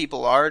some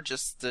people are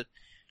just to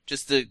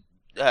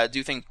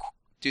do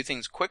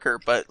things quicker,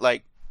 but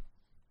like,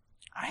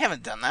 I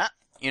haven't done that,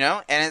 you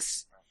know. And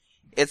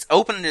it's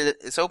opened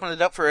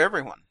it up for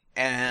everyone,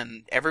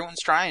 and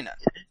everyone's trying it.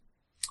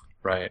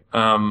 Right.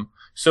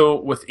 So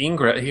with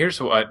Ingress,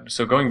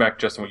 so going back,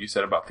 Justin, what you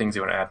said about things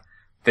you want to add,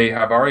 they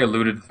have already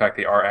alluded to the fact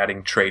they are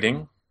adding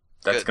trading.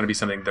 That's going to be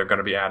something they're going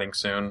to be adding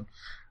soon.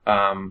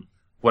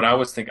 What I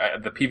was thinking,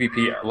 the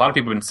PvP, a lot of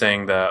people have been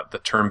saying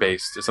the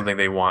turn-based is something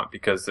they want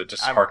because it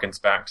just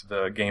harkens back to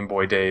the Game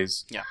Boy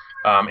days. Yeah.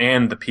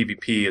 And the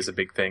PvP is a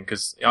big thing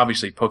because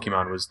obviously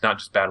Pokemon was not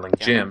just battling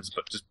gyms,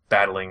 but just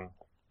battling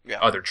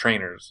other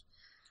trainers.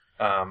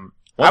 One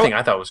thing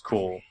I thought was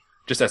cool,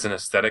 just as an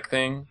aesthetic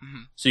thing,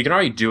 so you can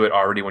already do it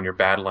already when you're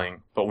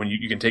battling, but when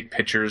you can take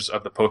pictures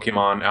of the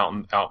Pokemon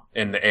out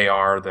in the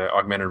AR, the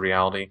augmented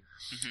reality.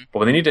 But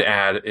what they need to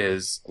add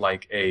is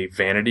like a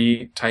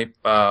vanity type,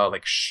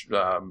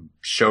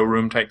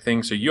 showroom type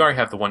thing. So you already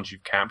have the ones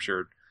you've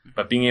captured,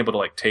 but being able to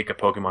like take a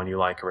Pokemon you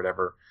like or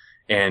whatever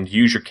and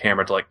use your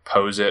camera to like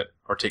pose it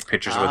or take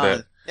pictures with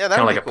it. Yeah,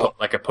 that would be cool.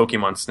 Like a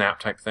Pokemon Snap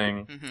type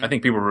thing. I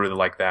think people really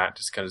like that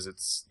just because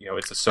it's, you know,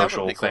 it's a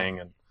social thing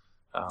and,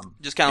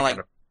 just kind of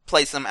like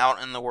place them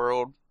out in the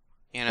world,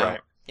 you know.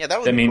 Right. Yeah,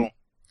 that would be cool.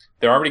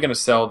 They're already going to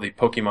sell the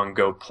Pokemon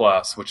Go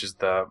Plus, which is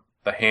the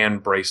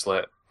hand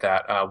bracelet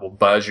that will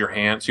buzz your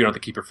hand, so you don't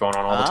have to keep your phone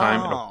on all the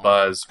time. It'll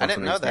buzz when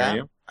something's near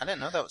you. I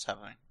didn't know that was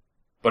happening.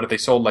 But if they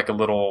sold like a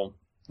little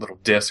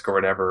disc or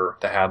whatever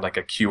that had like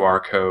a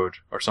QR code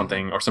or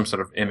something, or some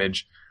sort of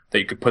image that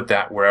you could put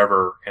that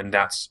wherever, and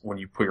that's when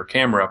you put your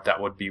camera up,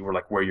 that would be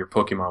where your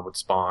Pokemon would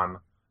spawn,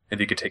 and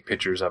you could take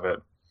pictures of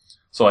it.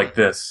 So like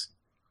this.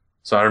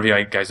 So I don't know if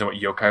you guys know what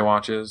Yokai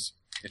Watch is.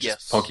 It's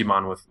just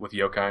Pokemon with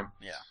Yokai.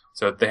 Yeah.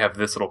 So they have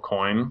this little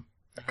coin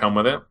that come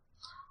with it,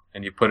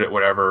 and you put it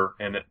whatever,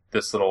 and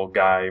this little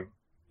guy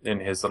in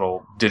his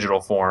little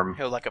digital form,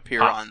 he'll like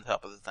appear on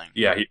top of the thing.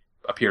 Yeah, he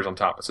appears on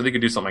top. So they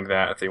could do something like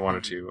that if they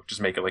wanted to, just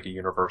make it like a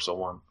universal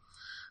one.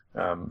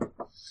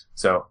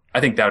 So I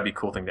think that would be a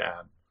cool thing to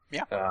add.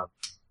 Yeah.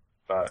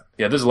 But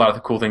yeah, there's a lot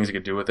of cool things you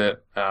could do with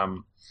it.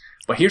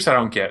 But here's what I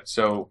don't get.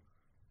 So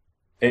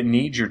it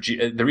needs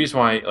the reason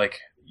why, like,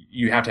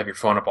 you have to have your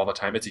phone up all the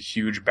time. It's a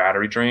huge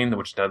battery drain,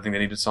 which is another thing they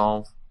need to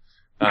solve.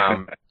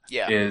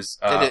 Yeah.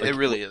 It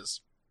really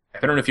is.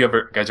 I don't know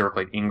if guys ever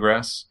played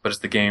Ingress, but it's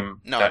the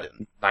game that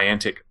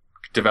Niantic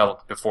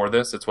developed before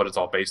this. It's what it's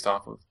all based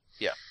off of.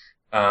 Yeah.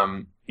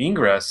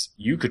 Ingress,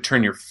 you could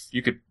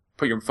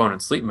put your phone in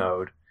sleep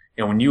mode,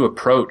 and when you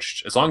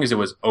approached, as long as it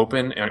was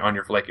open and on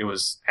it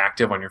was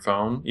active on your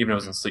phone, even if it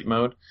was in sleep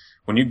mode,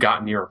 when you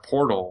got near a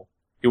portal,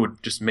 it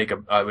would just make it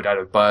would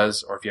either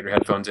buzz, or if you had your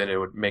headphones in, it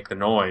would make the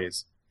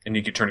noise, and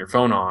you could turn your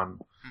phone on,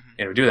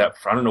 and it would do that.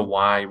 I don't know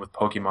why with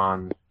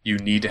Pokemon you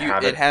need to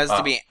have it. It has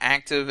to be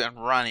active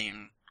and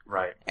running.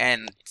 Right.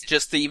 And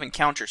just to even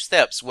count your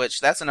steps, which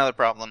that's another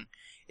problem,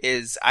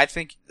 is I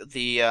think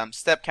the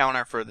step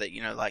counter for the,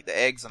 you know, like the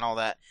eggs and all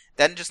that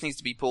just needs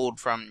to be pulled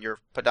from your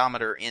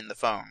pedometer in the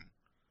phone.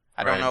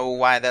 I don't know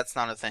why that's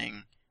not a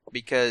thing,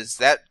 because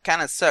that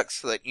kind of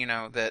sucks that, you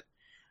know, that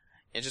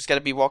you just got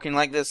to be walking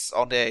like this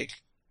all day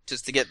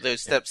just to get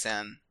those steps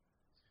in.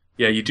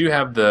 Yeah, you do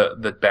have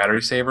the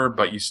battery saver,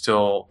 but you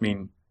still,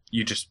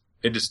 it just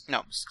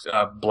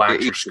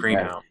blacks your screen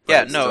out.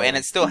 Yeah, and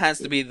it still has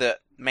to be the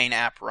main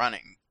app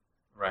running.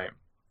 Right.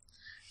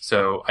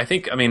 So I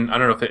think, I don't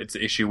know if it's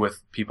an issue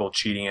with people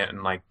cheating it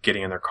and like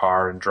getting in their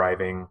car and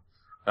driving,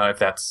 if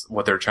that's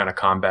what they're trying to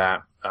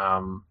combat.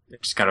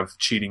 Just kind of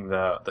cheating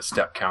the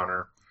step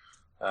counter.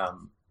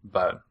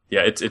 But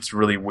yeah, it's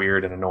really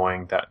weird and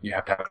annoying that you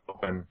have to have it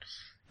open.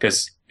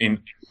 Because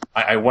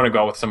I want to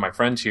go out with some of my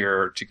friends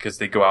here because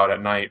they go out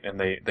at night and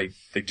they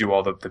do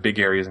all the big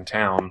areas in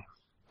town.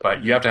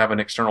 But you have to have an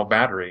external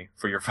battery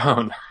for your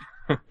phone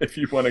if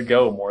you want to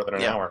go more than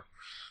an hour,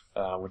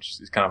 which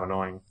is kind of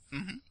annoying.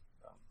 Mm-hmm.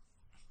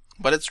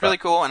 But it's really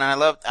cool, and I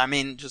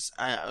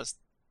was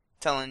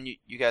telling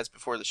you guys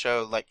before the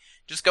show, like,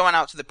 just going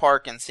out to the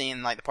park and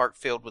seeing, like, the park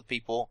filled with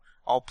people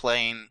all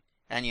playing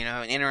and, you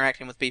know, and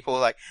interacting with people,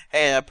 like,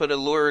 hey, I put a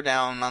lure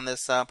down on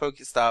this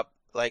Pokestop,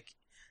 like,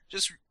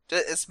 just,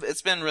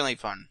 it's been really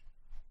fun.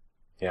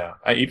 Yeah,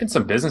 even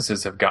some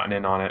businesses have gotten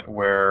in on it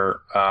where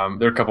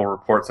there are a couple of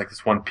reports, like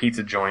this one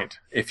pizza joint.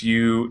 If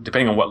you,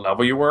 depending on what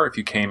level you were, if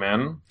you came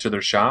in to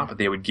their shop,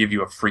 they would give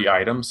you a free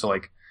item. So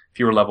like if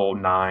you were level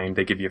 9,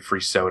 they give you a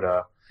free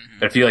soda.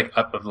 But if you like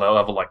up to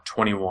level like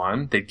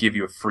 21, they'd give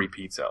you a free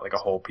pizza, like a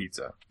whole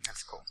pizza.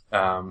 That's cool.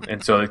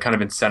 And so they're kind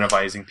of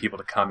incentivizing people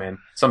to come in.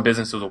 Some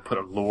businesses will put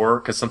a lure,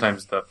 because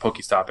sometimes the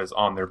Pokestop is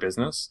on their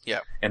business. Yeah.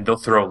 And they'll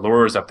throw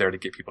lures up there to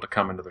get people to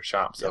come into their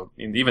shop. So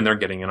even they're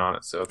getting in on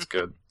it, so it's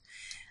good.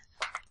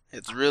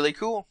 It's really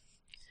cool.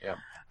 Yeah.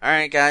 All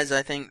right, guys,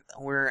 I think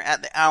we're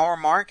at the hour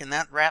mark, and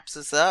that wraps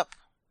us up.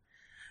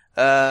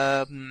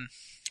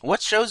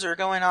 What shows are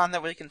going on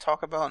that we can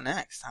talk about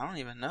next? I don't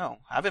even know.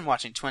 I've been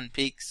watching Twin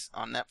Peaks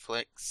on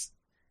Netflix.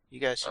 You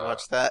guys should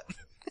watch that.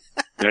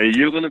 Yeah,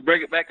 you're gonna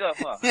break it back up,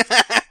 huh?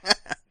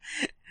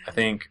 I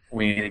think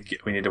we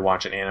need to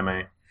watch an anime.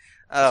 Oh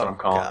That's what I'm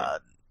calling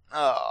God!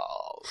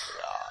 Oh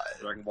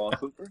God! Dragon Ball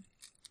Super.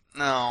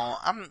 No,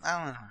 I don't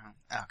know.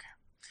 Okay,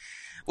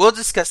 we'll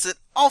discuss it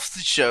off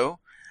the show.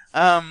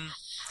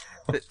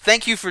 But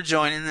thank you for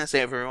joining us,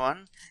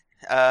 everyone.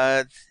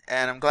 And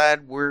I'm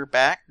glad we're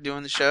back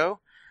doing the show.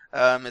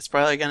 It's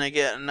probably going to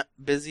get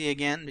busy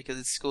again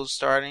because school's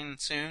starting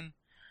soon.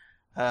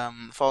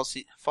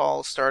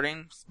 Fall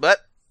starting. But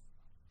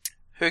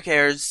who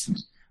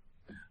cares?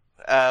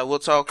 We'll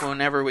talk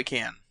whenever we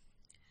can.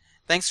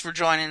 Thanks for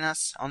joining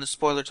us on the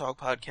Spoiler Talk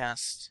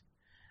podcast.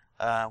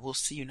 We'll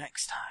see you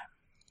next time.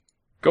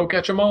 Go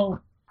catch 'em all.